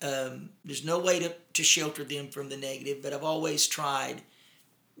 there's no way to shelter them from the negative, but I've always tried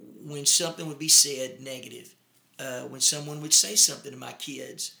when something would be said negative, when someone would say something to my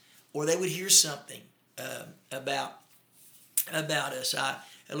kids, or they would hear something about us. A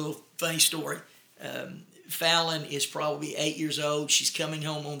little funny story. Fallon is probably 8 years old. She's coming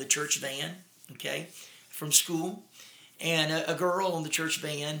home on the church van, from school. And a girl on the church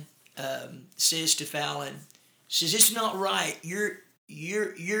van says to Fallon, says, it's not right.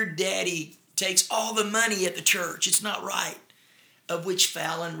 Your daddy takes all the money at the church. It's not right. Of which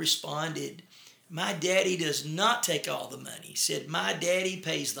Fallon responded, my daddy does not take all the money. Said, my daddy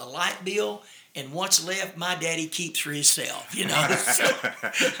pays the light bill, and what's left, my daddy keeps for himself. So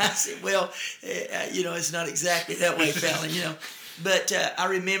I said, well, it's not exactly that way, Fallon, But I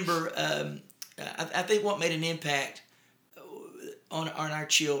remember, I think what made an impact on our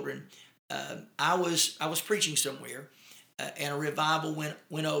children, I was preaching somewhere, and a revival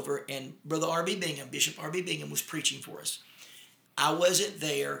went over, and Brother Bishop R.B. Bingham was preaching for us. I wasn't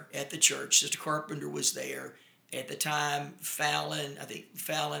there at the church. Sister Carpenter was there. At the time,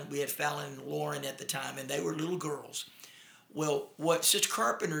 we had Fallon and Lauren at the time, and they were little girls. Well, what Sister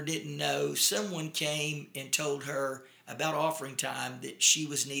Carpenter didn't know, someone came and told her about offering time that she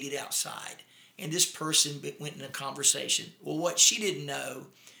was needed outside. And this person went in a conversation. Well, what she didn't know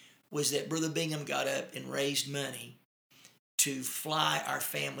was that Brother Bingham got up and raised money to fly our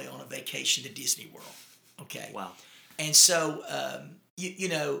family on a vacation to Disney World. Okay. Wow. And so,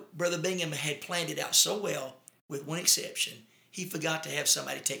 Brother Bingham had planned it out so well, with one exception. He forgot to have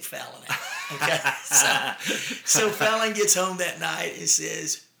somebody take Fallon out. Okay. So Fallon gets home that night and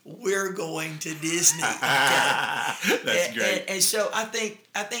says, we're going to Disney. Okay? That's great. And so I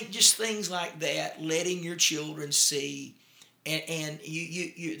think just things like that, letting your children see, and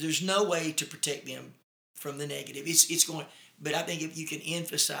you there's no way to protect them from the negative. It's going, but I think if you can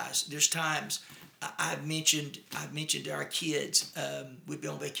emphasize, there's times I've mentioned to our kids, we'd be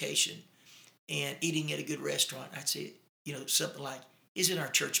on vacation and eating at a good restaurant. I'd say, something like, isn't our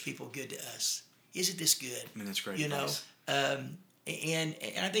church people good to us? Isn't this good? I mean, that's great advice. And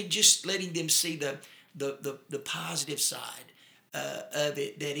I think just letting them see the positive side of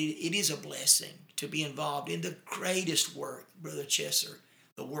it, that it is a blessing to be involved in the greatest work, Brother Chesser,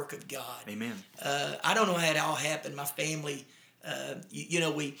 the work of God. Amen. I don't know how it all happened. My family,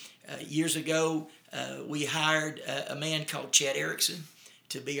 we years ago, we hired a man called Chad Erickson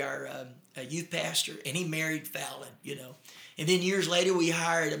to be our youth pastor, and he married Fallon, And then years later, we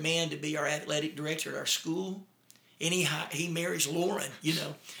hired a man to be our athletic director at our school, and he marries Lauren,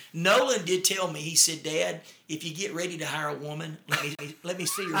 Nolan did tell me, he said, Dad, if you get ready to hire a woman, let me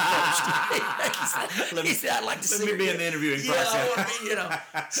see her first. He said, I'd like to see her. Let me be in the interviewing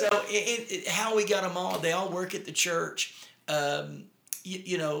process. So how we got them all, they all work at the church.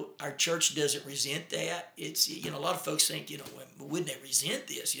 Our church doesn't resent that. It's, a lot of folks think, wouldn't they resent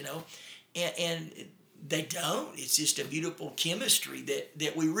this, and they don't. It's just a beautiful chemistry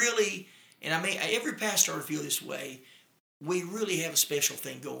that we really, and I mean, every pastor ought to feel this way. We really have a special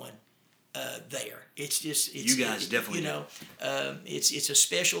thing going there. You guys definitely do. It's a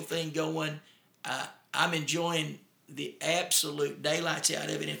special thing going. I'm enjoying the absolute daylights out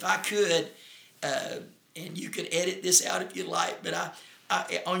of it. If I could, and you could edit this out if you like, but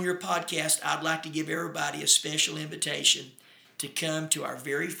on your podcast, I'd like to give everybody a special invitation to come to our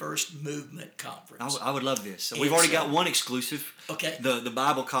very first movement conference. I would love this. We've already got one exclusive. Okay. The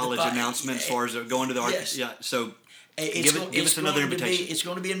Bible College announcement as far as going to the yes. Yeah. So give us another invitation. It's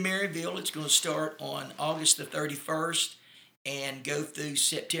going to be in Maryville. It's going to start on August the 31st and go through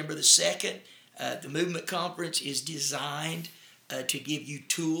September the 2nd. The movement conference is designed to give you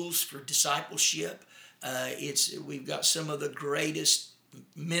tools for discipleship. We've got some of the greatest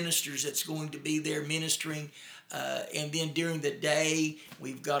ministers that's going to be there ministering. And then during the day,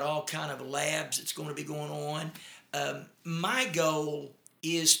 we've got all kind of labs that's going to be going on. My goal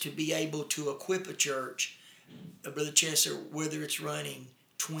is to be able to equip a church, Brother Chesser, whether it's running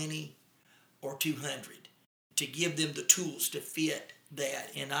 20 or 200, to give them the tools to fit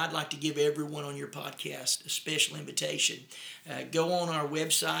that. And I'd like to give everyone on your podcast a special invitation. Go on our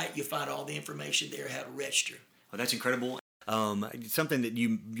website. You'll find all the information there, how to register. Well, that's incredible. Something that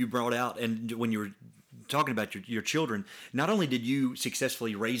you brought out, and when you were talking about your children, not only did you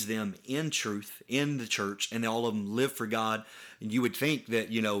successfully raise them in truth in the church, and all of them live for God, and you would think that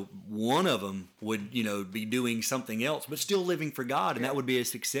one of them would be doing something else but still living for God, and that would be a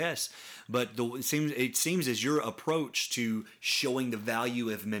success. But it seems as your approach to showing the value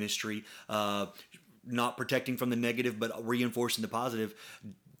of ministry, not protecting from the negative but reinforcing the positive,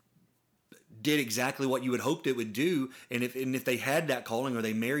 did exactly what you had hoped it would do. And if they had that calling, or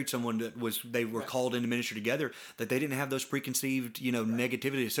they married someone that they were called into ministry together, that they didn't have those preconceived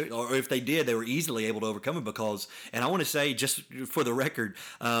negativity, or if they did, they were easily able to overcome it. Because, and I want to say, just for the record,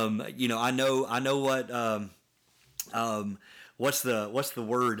 I know what what's the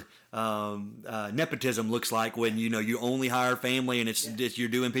word, nepotism looks like when you only hire family, and it's you're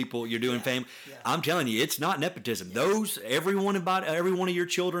doing family. Yeah. I'm telling you, it's not nepotism. Yeah. Every one of your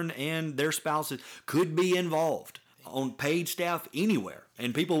children and their spouses could be involved on paid staff anywhere,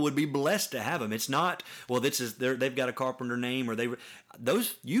 and people would be blessed to have them. It's not, well, they've got a Carpenter name, or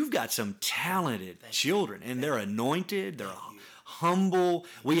you've got some talented children, and they're anointed. They're humble.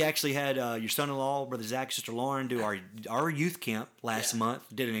 We actually had your son-in-law, Brother Zach, Sister Lauren, do our youth camp last month.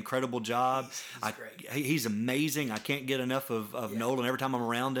 Did an incredible job. He's amazing. I can't get enough of Nolan. Every time I'm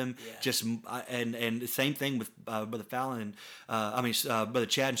around him, and the same thing with Brother Fallon. Brother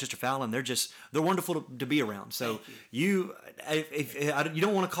Chad and Sister Fallon. They're wonderful to be around. So you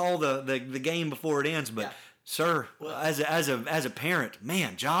don't want to call the game before it ends, but sir, as a parent,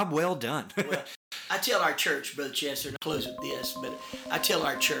 man, job well done. Well, I tell our church, Brother Chester, and I'll close with this, but I tell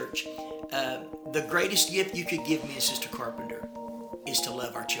our church, the greatest gift you could give me and Sister Carpenter is to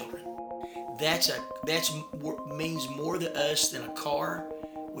love our children. That's means more to us than a car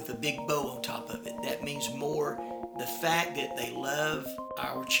with a big bow on top of it. That means more the fact that they love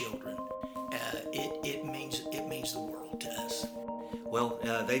our children. It means the world to us. Well,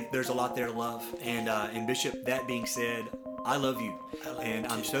 there's a lot there to love, and Bishop, that being said, I love you, and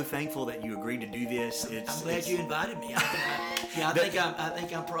I'm so thankful that you agreed to do this. I'm glad you invited me. I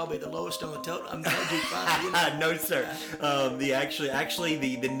think I'm probably the lowest on the totem. I'm glad you invited me. No, sir.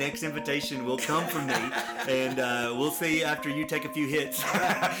 The next invitation will come from me, and we'll see after you take a few hits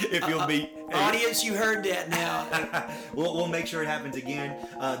if you'll be. Audience, you heard that now. We'll make sure it happens again.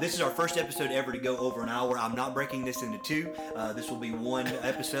 This is our first episode ever to go over an hour. I'm not breaking this into two. This will be one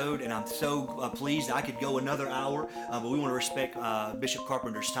episode, and I'm so pleased I could go another hour. But we want to respect Bishop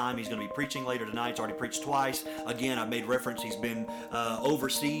Carpenter's time. He's going to be preaching later tonight. He's already preached twice. Again, I made reference. He's been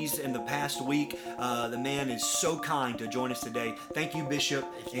overseas in the past week. The man is so kind to join us today. Thank you, Bishop,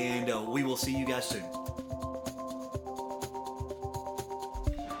 and we will see you guys soon.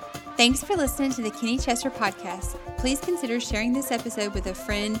 Thanks for listening to the Kenny Chester podcast. Please consider sharing this episode with a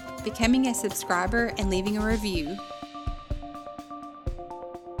friend, becoming a subscriber, and leaving a review.